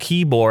 analog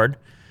keyboard.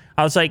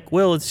 I was like,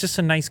 well, it's just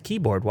a nice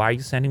keyboard. Why are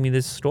you sending me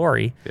this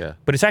story?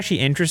 But it's actually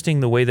interesting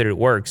the way that it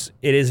works.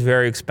 It is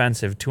very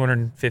expensive,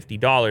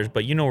 $250.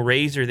 But you know,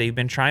 Razer, they've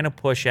been trying to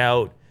push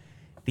out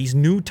these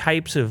new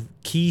types of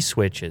key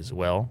switches,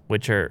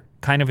 which are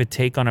kind of a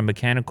take on a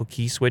mechanical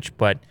key switch,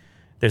 but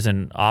there's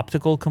an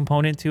optical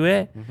component to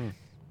it.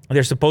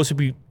 They're supposed to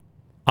be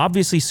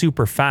obviously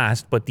super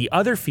fast, but the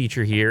other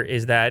feature here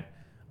is that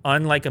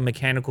unlike a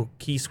mechanical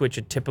key switch,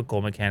 a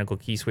typical mechanical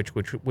key switch,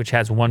 which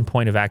has one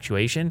point of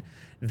actuation,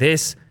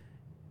 this,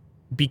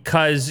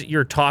 because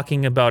you're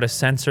talking about a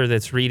sensor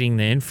that's reading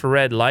the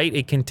infrared light,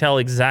 it can tell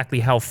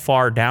exactly how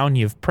far down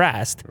you've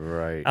pressed,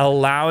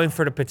 allowing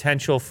for the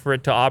potential for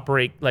it to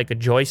operate like a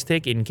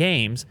joystick in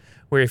games,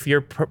 where if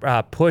you're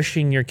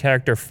pushing your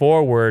character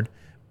forward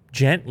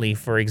gently,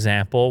 for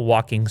example,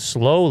 walking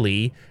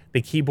slowly,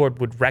 the keyboard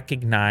would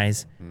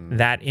recognize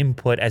that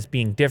input as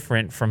being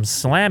different from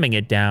slamming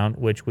it down,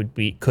 which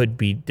could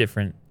be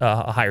different,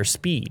 a higher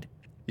speed.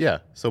 Yeah,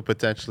 so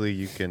potentially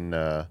you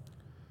can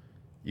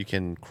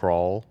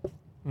crawl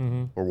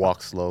or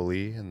walk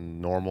slowly, and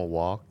normal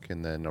walk,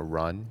 and then a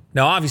run.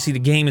 Now, obviously, the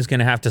game is going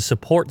to have to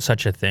support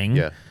such a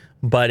thing,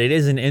 but it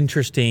is an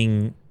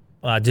interesting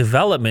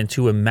development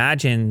to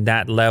imagine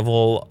that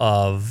level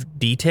of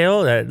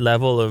detail, that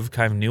level of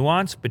kind of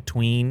nuance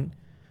between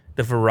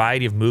the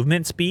variety of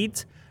movement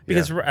speeds.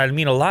 Because I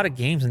mean, a lot of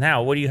games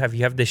now, what do you have?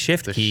 You have the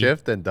shift The key.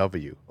 shift and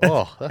W.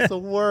 Oh, that's the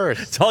worst.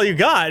 That's all you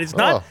got. It's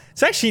not. Oh.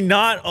 It's actually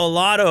not a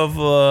lot of.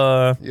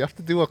 You have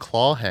to do a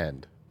claw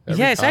hand. every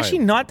Yeah, it's actually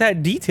time. not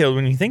that detailed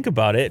when you think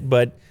about it.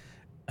 But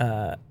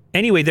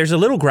anyway, there's a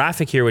little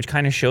graphic here which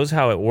kind of shows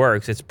how it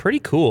works. It's pretty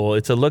cool.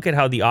 It's a look at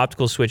how the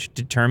optical switch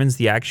determines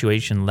the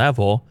actuation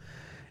level.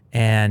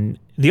 And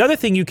the other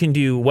thing you can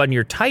do when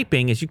you're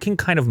typing is you can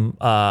kind of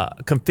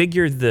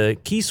configure the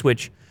key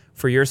switch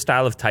for your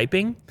style of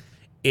typing.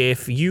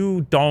 If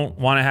you don't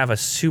want to have a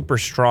super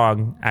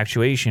strong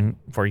actuation,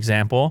 for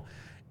example,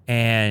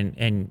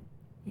 and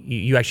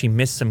you actually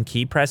miss some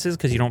key presses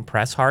because you don't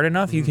press hard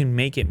enough, you can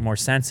make it more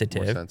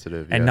sensitive,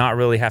 yeah. and not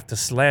really have to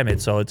slam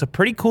it. So it's a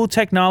pretty cool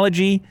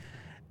technology.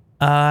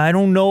 I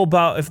don't know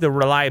about if the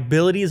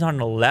reliability is on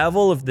the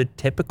level of the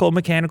typical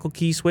mechanical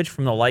key switch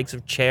from the likes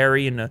of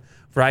Cherry and a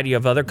variety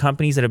of other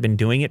companies that have been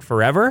doing it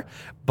forever,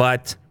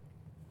 but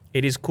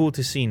it is cool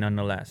to see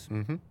nonetheless.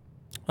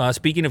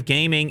 Speaking of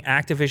gaming,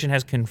 Activision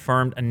has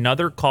confirmed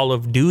another Call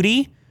of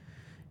Duty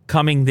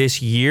coming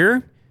this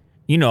year.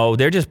 You know,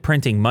 they're just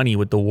printing money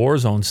with the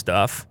Warzone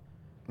stuff.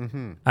 I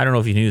don't know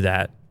if you knew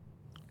that.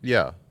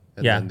 Yeah.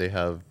 And Yeah. then they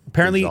have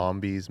Apparently- the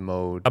zombies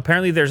mode.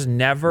 Apparently, there's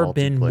never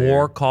been Multiplayer.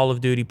 more Call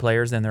of Duty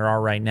players than there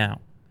are right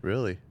now.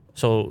 Really?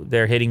 So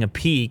they're hitting a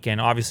peak,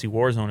 and obviously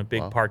Warzone a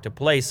big part to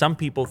play. Some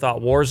people thought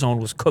Warzone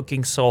was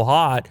cooking so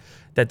hot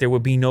that there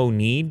would be no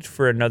need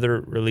for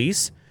another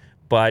release.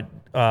 But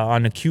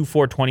on the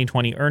Q4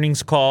 2020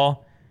 earnings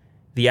call,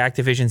 the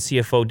Activision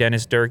CFO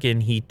Dennis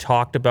Durkin, he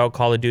talked about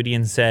Call of Duty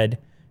and said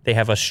they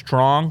have a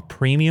strong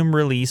premium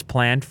release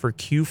planned for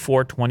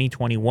Q4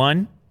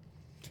 2021,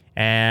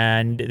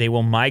 and they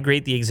will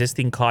migrate the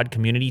existing COD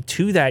community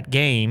to that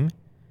game.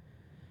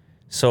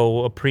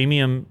 So a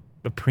premium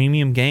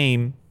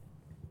game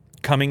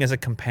coming as a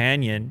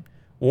companion.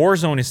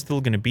 Warzone is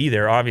still going to be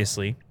there,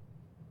 obviously.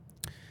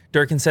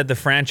 Durkin said the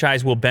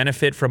franchise will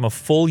benefit from a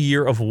full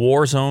year of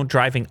Warzone,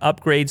 driving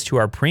upgrades to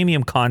our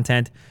premium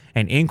content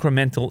and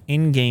incremental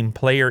in-game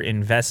player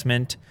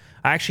investment.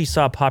 I actually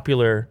saw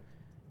popular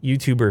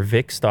YouTuber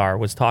Vicstar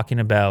was talking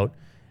about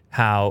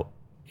how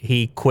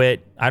he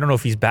quit. I don't know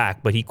if he's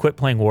back, but he quit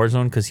playing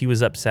Warzone because he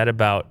was upset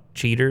about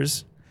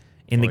cheaters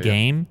in the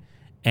game.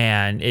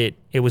 And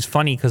it was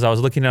funny because I was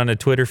looking on a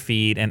Twitter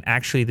feed, and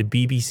actually the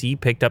BBC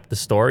picked up the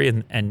story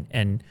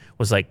and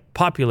was like,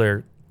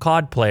 popular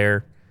COD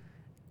player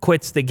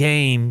quits the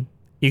game.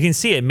 You can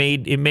see it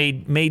made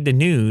the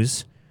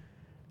news.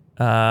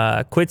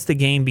 Quits the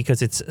game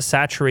because it's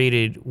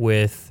saturated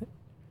with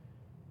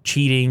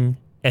cheating.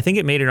 I think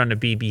it made it on the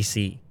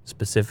BBC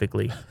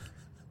specifically.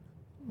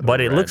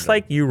 But it looks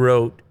like you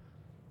wrote,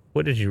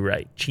 what did you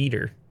write?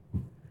 Cheater.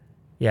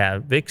 Yeah,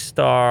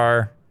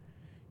 Vicstar,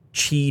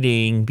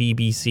 cheating,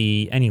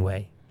 BBC.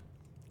 Anyway,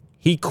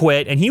 he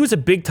quit, and he was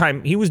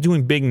he was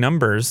doing big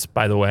numbers,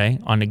 by the way,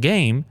 on the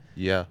game.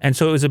 Yeah. And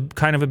so it was a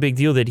kind of a big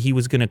deal that he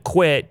was going to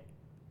quit.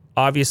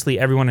 Obviously,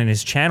 everyone in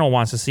his channel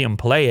wants to see him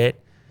play it,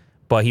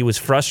 but he was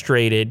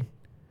frustrated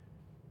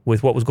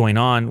with what was going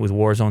on with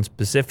Warzone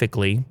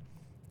specifically.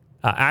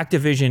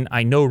 Activision,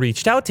 I know,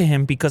 reached out to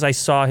him because I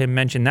saw him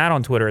mention that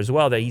on Twitter as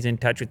well, that he's in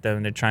touch with them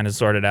and they're trying to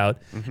sort it out,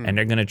 and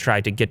they're going to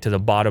try to get to the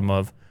bottom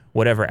of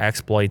whatever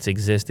exploits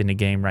exist in the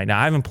game right now.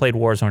 I haven't played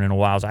Warzone in a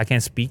while, so I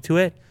can't speak to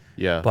it.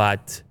 Yeah.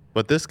 But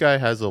this guy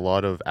has a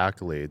lot of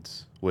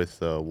accolades with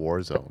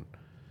Warzone.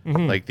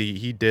 Like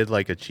he did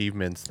like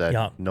achievements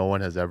that no one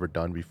has ever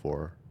done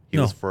before. He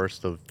was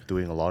first of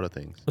doing a lot of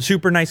things. a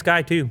super nice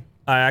guy too.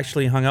 I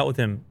actually hung out with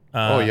him.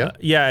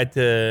 Yeah,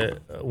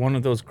 at one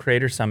of those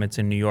creator summits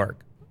in New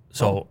York.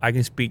 So I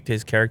can speak to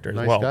his character as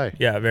Nice well. guy.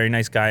 Yeah, very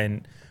nice guy,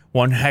 and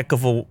one heck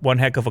of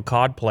a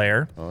COD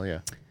player. Oh yeah.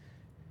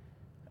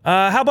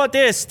 How about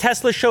this?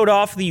 Tesla showed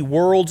off the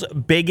world's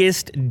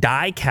biggest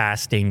die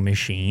casting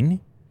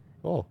machine.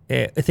 Oh.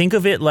 Think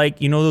of it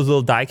like, you know those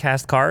little die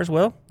cast cars,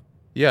 Will?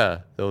 Yeah,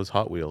 those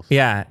Hot Wheels.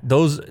 Yeah,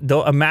 those.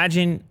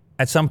 Imagine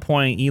at some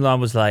point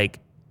Elon was like,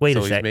 "Wait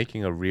a So sec." he's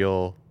making a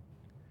real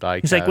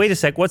die He's like, "Wait a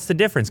sec. What's the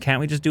difference? Can't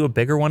we just do a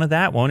bigger one of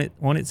that? Won't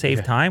it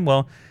save time?"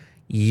 Well,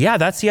 yeah,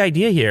 that's the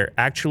idea here.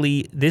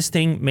 Actually, this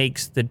thing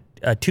makes the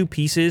two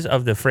pieces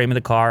of the frame of the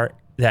car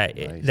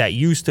that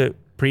used to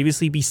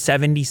previously be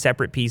 70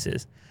 separate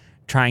pieces,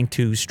 trying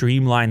to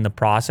streamline the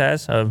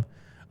process of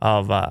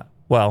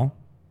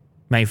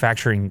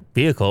manufacturing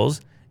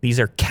vehicles. These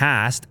are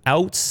cast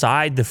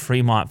outside the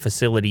Fremont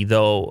facility,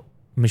 though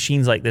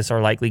machines like this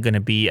are likely going to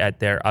be at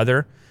their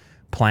other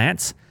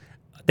plants.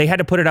 They had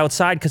to put it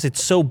outside because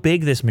it's so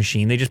big, this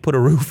machine. They just put a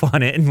roof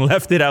on it and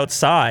left it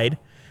outside.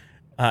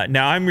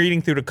 Now I'm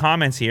reading through the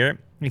comments here.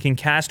 You can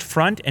cast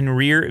front and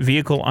rear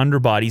vehicle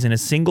underbodies in a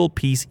single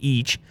piece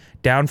each,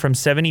 down from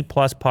 70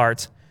 plus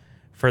parts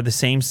for the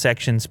same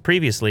sections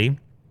previously.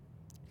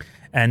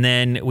 And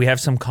then we have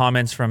some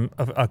comments from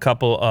a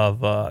couple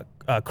of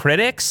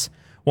critics.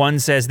 One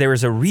says there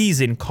is a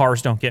reason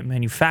cars don't get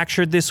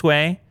manufactured this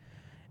way.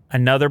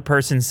 Another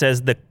person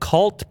says the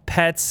cult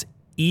pets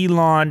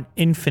Elon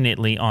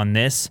infinitely on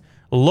this.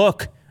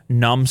 Look,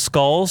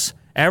 numbskulls,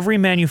 Every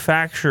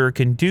manufacturer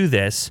can do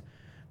this,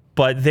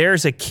 but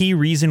there's a key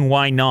reason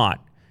why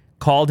not.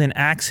 Called an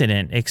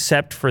accident,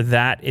 except for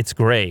that, it's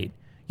great.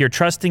 You're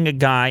trusting a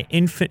guy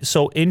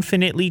so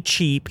infinitely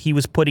cheap, he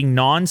was putting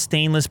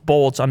non-stainless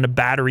bolts on the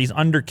battery's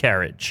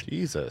undercarriage.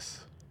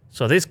 Jesus.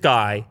 So this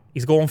guy,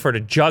 he's going for the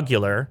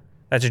jugular.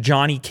 That's a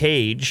Johnny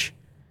Cage.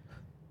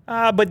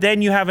 But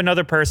then you have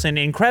another person,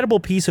 incredible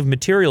piece of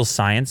materials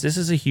science. This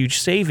is a huge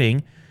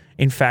saving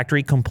in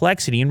factory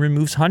complexity and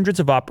removes hundreds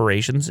of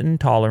operations and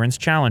tolerance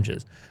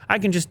challenges. I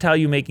can just tell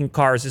you making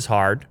cars is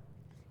hard.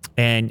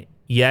 And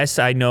yes,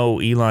 I know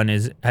Elon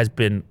has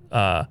been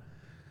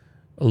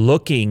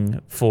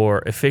looking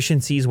for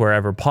efficiencies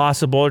wherever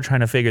possible, trying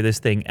to figure this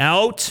thing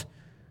out.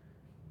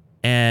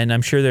 And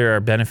I'm sure there are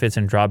benefits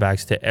and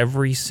drawbacks to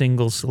every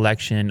single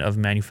selection of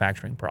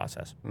manufacturing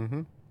process.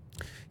 Mm-hmm.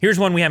 Here's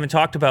one we haven't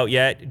talked about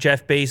yet.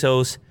 Jeff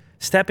Bezos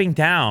stepping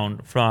down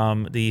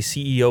from the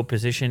CEO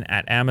position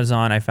at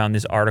Amazon. I found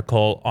this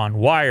article on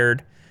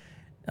Wired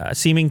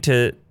seeming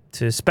to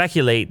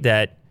speculate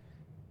that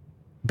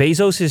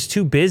Bezos is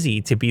too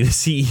busy to be the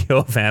CEO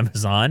of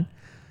Amazon.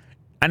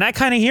 And I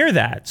kind of hear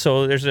that.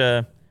 So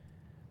there's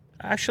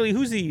actually,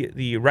 who's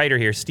the writer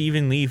here?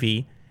 Stephen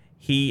Levy.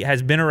 He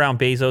has been around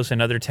Bezos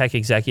and other tech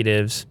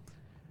executives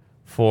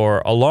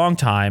for a long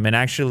time. And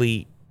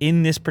actually,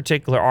 in this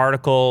particular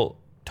article,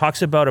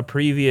 talks about a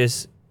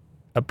previous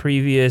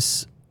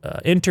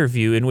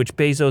interview in which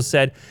Bezos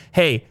said,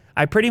 hey,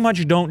 I pretty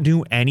much don't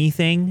do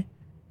anything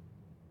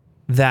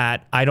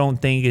that I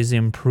don't think is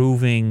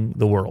improving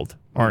the world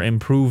or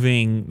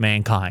improving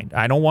mankind.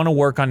 I don't want to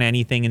work on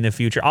anything in the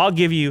future. I'll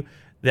give you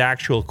the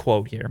actual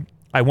quote here.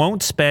 I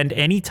won't spend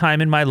any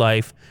time in my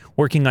life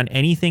working on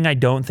anything I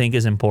don't think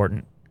is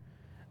important.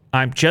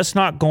 I'm just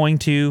not going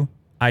to.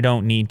 I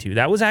don't need to.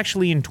 That was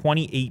actually in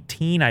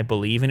 2018, I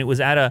believe, and it was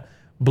at a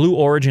Blue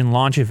Origin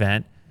launch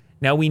event.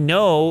 Now, we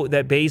know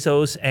that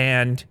Bezos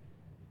and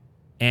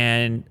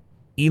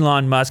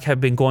Elon Musk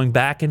have been going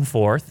back and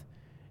forth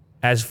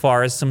as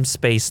far as some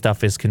space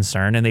stuff is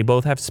concerned, and they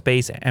both have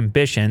space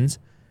ambitions.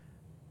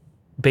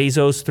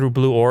 Bezos through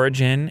Blue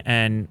Origin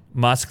and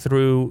Musk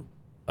through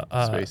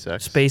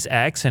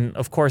SpaceX, and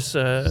of course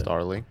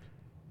Starlink.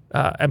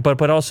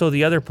 But also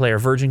the other player,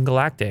 Virgin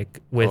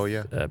Galactic,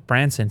 with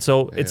Branson.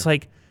 So it's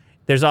like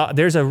there's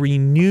a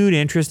renewed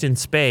interest in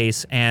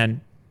space, and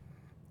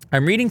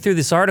I'm reading through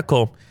this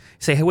article.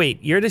 Say, hey, wait,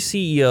 you're the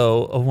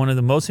CEO of one of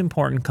the most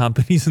important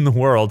companies in the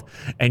world,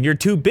 and you're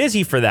too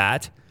busy for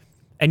that,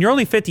 and you're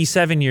only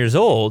 57 years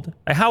old.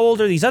 How old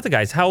are these other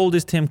guys? How old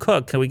is Tim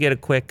Cook? Can we get a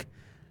quick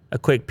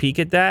peek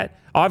at that?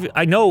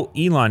 I know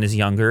Elon is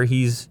younger.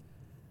 He's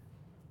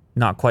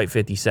not quite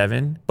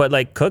 57, but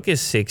like Cook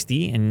is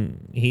 60,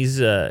 and he's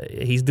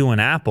doing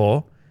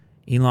Apple.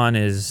 Elon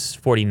is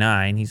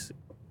 49. He's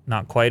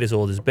not quite as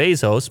old as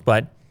Bezos,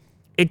 but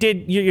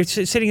you're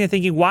sitting there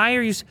thinking, why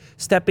are you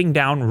stepping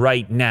down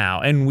right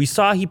now? And we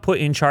saw he put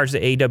in charge the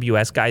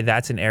AWS guy.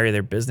 That's an area of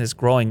their business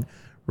growing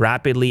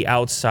rapidly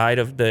outside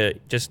of the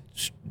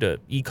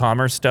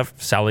e-commerce stuff,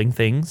 selling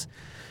things.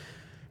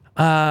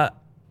 And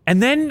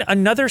then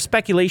another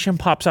speculation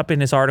pops up in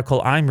this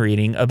article I'm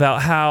reading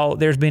about how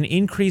there's been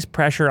increased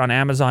pressure on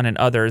Amazon and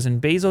others,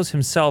 and Bezos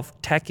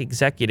himself, tech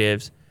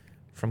executives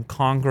from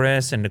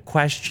Congress and the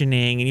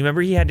questioning. And you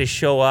remember he had to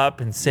show up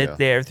and sit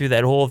there through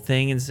that whole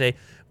thing and say,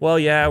 well,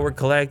 yeah, we're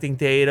collecting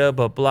data,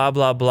 but blah,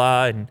 blah,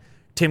 blah. And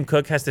Tim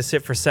Cook has to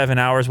sit for 7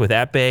 hours with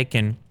Epic.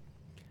 And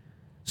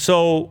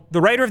so the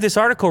writer of this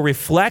article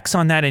reflects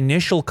on that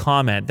initial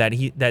comment that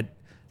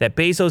that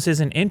Bezos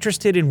isn't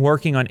interested in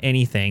working on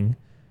anything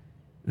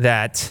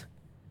that,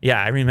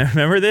 I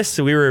remember this.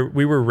 So we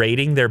were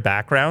rating their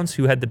backgrounds,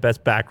 who had the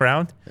best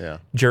background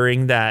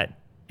during that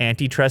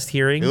antitrust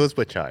hearing. It was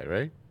Pichai,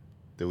 right?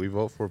 Did we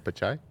vote for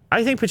Pichai?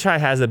 I think Pichai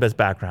has the best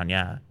background,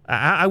 yeah.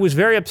 I was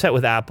very upset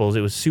with Apple's.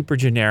 It was super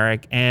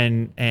generic,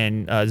 and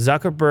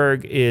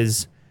Zuckerberg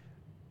is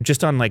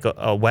just on like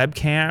a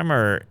webcam,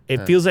 or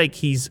it feels like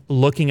he's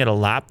looking at a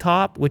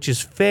laptop, which is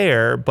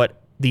fair,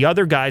 but the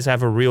other guys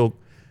have a real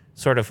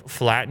sort of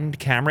flattened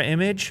camera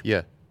image.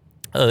 Yeah.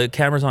 The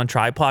camera's on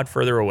tripod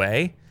further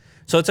away.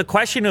 So it's a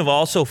question of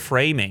also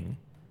framing.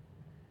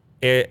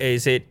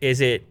 Is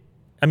it,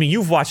 I mean,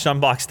 you've watched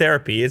Unbox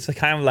Therapy. It's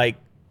kind of like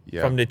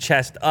from the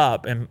chest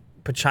up, and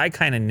Pichai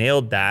kind of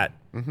nailed that.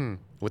 Mm-hmm.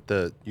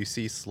 You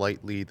see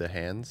slightly the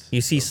hands.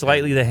 You see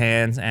slightly the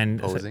hands and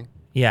posing.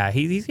 Yeah,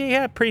 he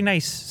had a pretty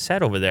nice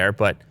set over there,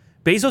 but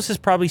Bezos is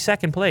probably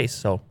second place.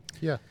 So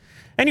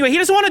anyway, he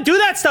doesn't want to do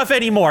that stuff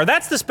anymore.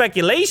 That's the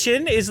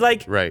speculation. Is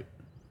like, right.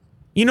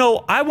 You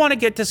know, I want to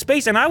get to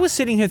space, and I was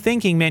sitting here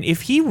thinking, man,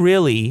 if he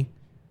really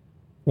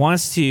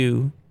wants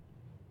to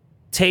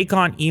take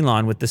on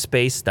Elon with the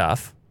space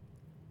stuff,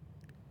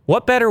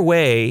 what better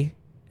way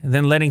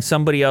than letting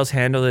somebody else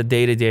handle the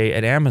day-to-day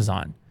at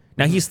Amazon?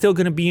 Now, he's still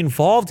going to be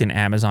involved in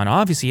Amazon.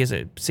 Obviously, he has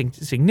a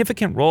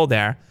significant role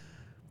there.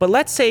 But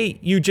let's say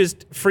you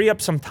just free up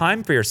some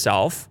time for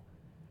yourself,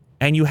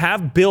 and you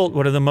have built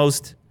one of the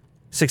most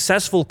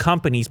successful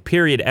companies,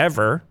 period,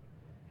 ever,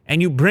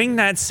 and you bring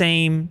that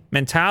same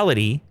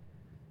mentality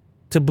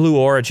to Blue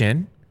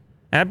Origin.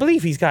 And I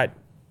believe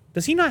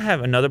does he not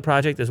have another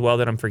project as well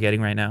that I'm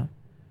forgetting right now?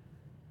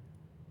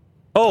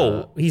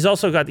 Oh, he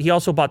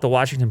also bought the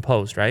Washington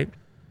Post, right?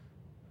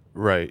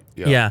 Right.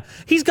 Yeah. Yeah.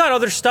 He's got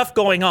other stuff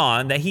going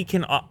on that he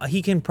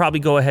can probably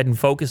go ahead and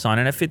focus on.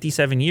 And at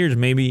 57 years,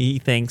 maybe he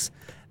thinks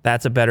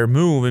that's a better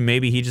move, and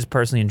maybe he just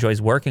personally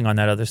enjoys working on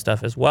that other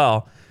stuff as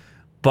well.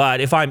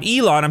 But if I'm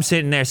Elon, I'm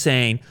sitting there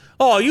saying,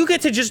 "Oh, you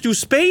get to just do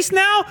space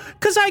now?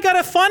 Because I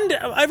gotta fund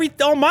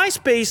all my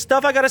space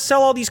stuff. I gotta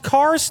sell all these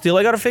cars still.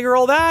 I gotta figure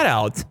all that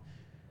out."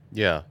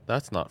 Yeah,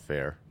 that's not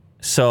fair.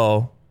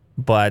 So,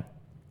 but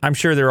I'm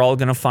sure they're all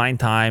gonna find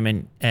time,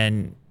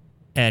 and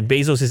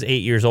Bezos is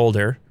 8 years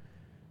older.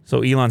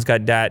 So Elon's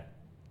got that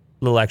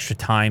little extra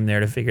time there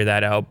to figure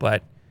that out.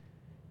 But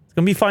it's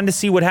going to be fun to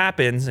see what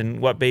happens and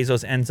what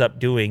Bezos ends up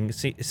doing,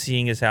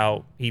 seeing as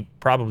how he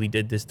probably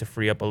did this to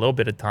free up a little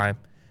bit of time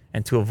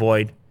and to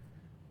avoid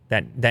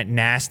that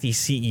nasty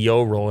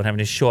CEO role and having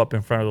to show up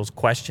in front of those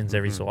questions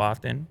every so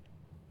often.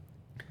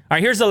 All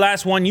right, here's the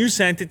last one. You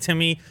sent it to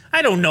me.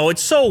 I don't know.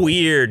 It's so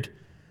weird.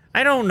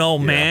 I don't know,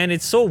 man.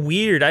 It's so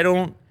weird.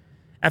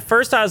 At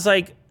first I was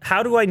like,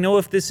 how do I know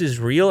if this is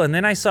real? And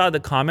then I saw the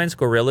comments,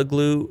 Gorilla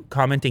Glue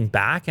commenting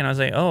back, and I was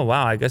like, oh,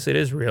 wow, I guess it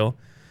is real.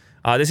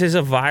 This is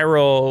a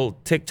viral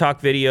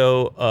TikTok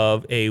video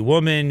of a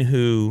woman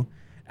who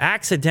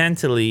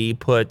accidentally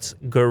puts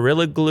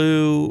Gorilla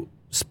Glue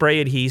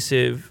spray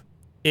adhesive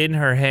in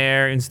her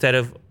hair instead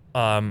of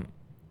a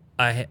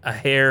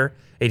hair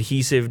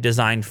adhesive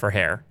designed for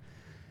hair.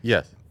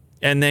 Yes.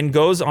 And then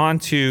goes on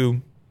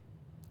to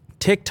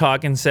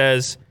TikTok and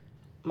says,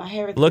 my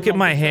hair look at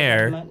my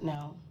hair.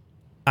 Now.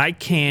 I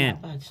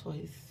can't. Not a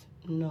choice.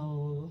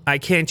 No. I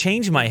can't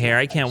change my hair.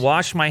 I can't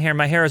wash my hair.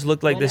 My hair has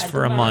looked like this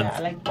for a month. I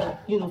like to,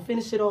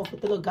 finish it off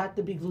with the little Got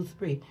to Be glue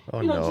spray.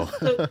 Oh, no. Just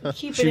to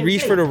keep She it in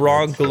reached place. for the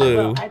wrong glue.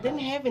 Well, I didn't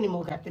have any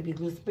more Got to Be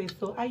glue spray,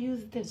 so I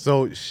used this.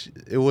 So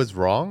it was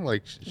wrong?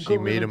 Like, she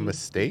Gorilla made a Glue.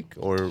 mistake?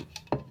 Or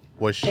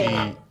was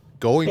she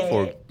going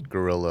for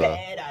Gorilla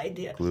Bad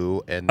idea.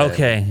 Glue? And then,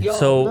 Okay, Yo,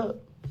 so,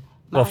 look,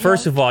 well, my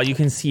first hair, of all, you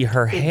can see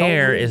her it don't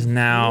hair move. is You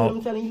know now what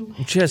I'm telling you?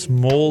 just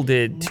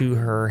molded to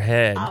her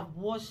head. I've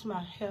washed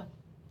my hair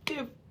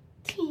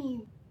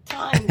 15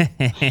 times,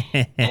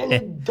 and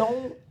it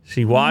don't.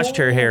 She washed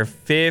her hair move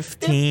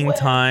 15 this way.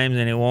 times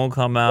and it won't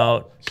come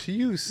out. she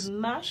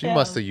My must hair.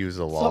 have used a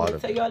So lot I'm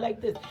of. gonna tell y'all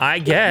like this. I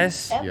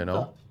guess. Ever, You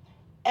know?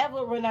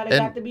 Ever run out of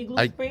Got to Be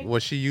glue spray?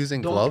 Was she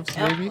using Don't gloves,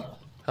 ever, maybe?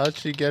 How'd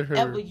she get her?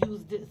 Ever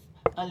use this?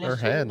 Unless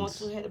her you hands.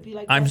 want your hair to be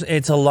like I'm. that.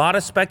 It's a lot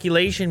of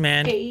speculation,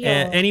 man. Hey,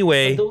 y'all,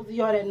 Anyway, for those of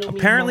y'all that know me,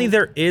 apparently know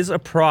there is a my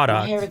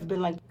product. hair has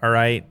been like All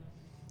right.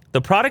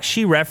 The product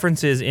she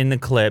references in the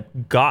clip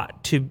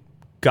got to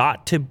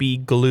be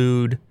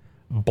glued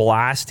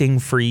blasting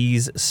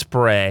freeze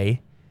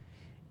spray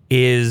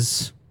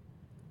is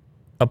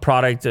a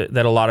product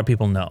that a lot of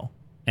people know.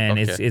 And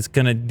Okay. it's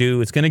going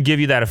to give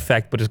you that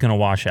effect, but it's going to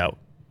wash out.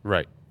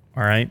 Right.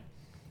 All right.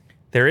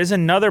 There is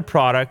another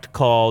product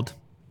called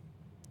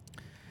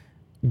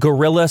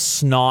Gorilla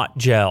Snot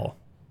Gel.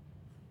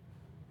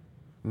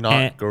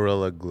 Not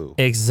Gorilla Glue.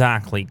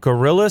 Exactly.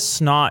 Gorilla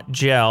Snot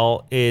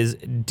Gel is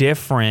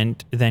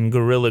different than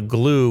Gorilla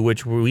Glue,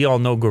 which we all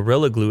know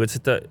Gorilla Glue. It's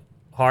at the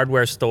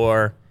hardware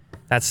store.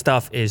 That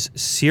stuff is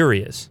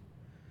serious.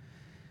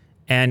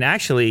 And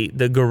actually,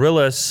 the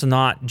Gorilla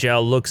Snot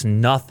Gel looks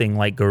nothing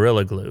like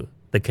Gorilla Glue,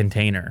 the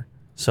container.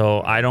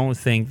 So I don't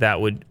think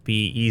that would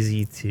be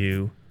easy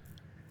to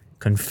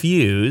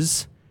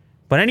confuse.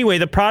 But anyway,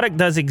 the product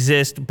does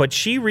exist, but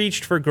she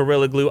reached for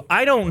Gorilla Glue.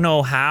 I don't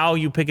know how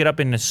you pick it up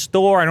in the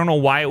store. I don't know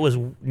why it was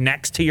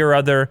next to your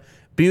other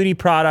beauty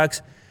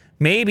products.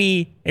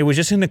 Maybe it was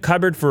just in the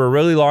cupboard for a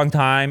really long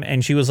time,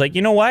 and she was like,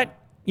 you know what?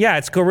 Yeah,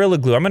 it's Gorilla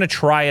Glue. I'm going to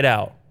try it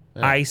out.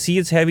 Yeah. I see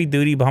it's heavy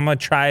duty, but I'm going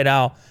to try it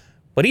out.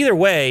 But either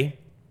way,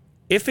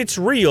 if it's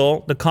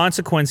real, the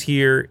consequence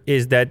here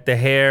is that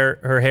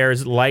her hair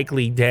is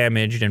likely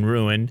damaged and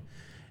ruined.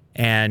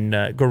 And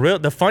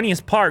the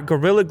funniest part,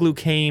 Gorilla Glue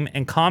came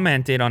and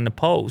commented on the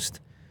post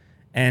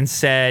and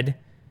said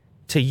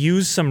to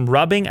use some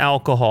rubbing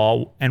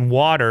alcohol and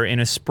water in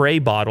a spray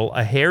bottle,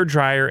 a hair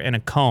dryer, and a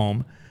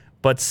comb.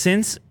 But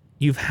since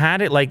you've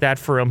had it like that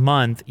for a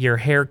month, your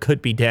hair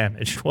could be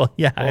damaged. Well,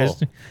 yeah,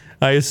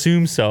 I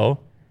assume so.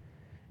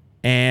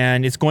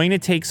 And it's going to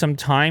take some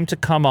time to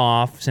come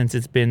off since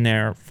it's been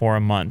there for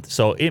a month.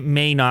 So it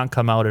may not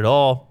come out at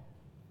all.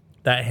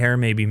 That hair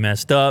may be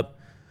messed up.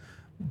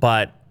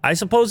 But I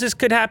suppose this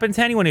could happen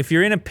to anyone. If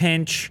you're in a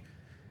pinch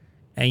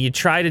and you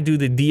try to do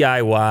the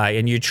DIY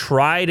and you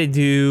try to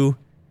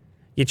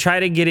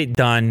get it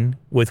done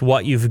with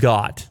what you've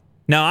got.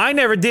 Now, I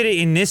never did it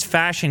in this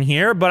fashion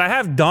here, but I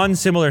have done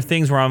similar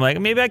things where I'm like,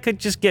 maybe I could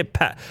just get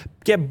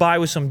by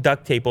with some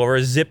duct tape or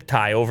a zip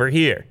tie over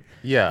here.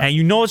 Yeah. And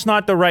you know it's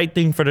not the right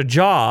thing for the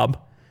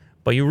job,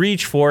 but you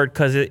reach for it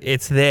because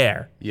it's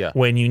there. Yeah.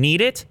 When you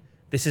need it.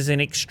 This is an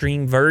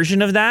extreme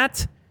version of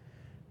that.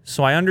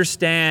 So I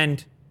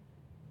understand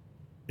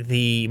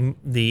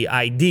the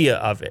idea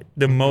of it,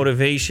 the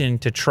motivation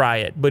to try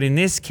it. But in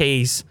this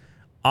case,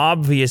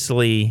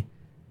 obviously,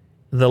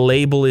 the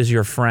label is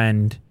your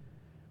friend,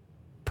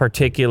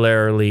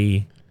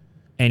 particularly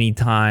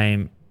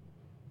anytime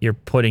you're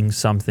putting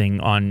something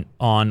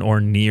on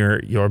or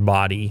near your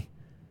body.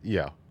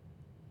 Yeah.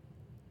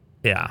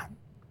 Yeah.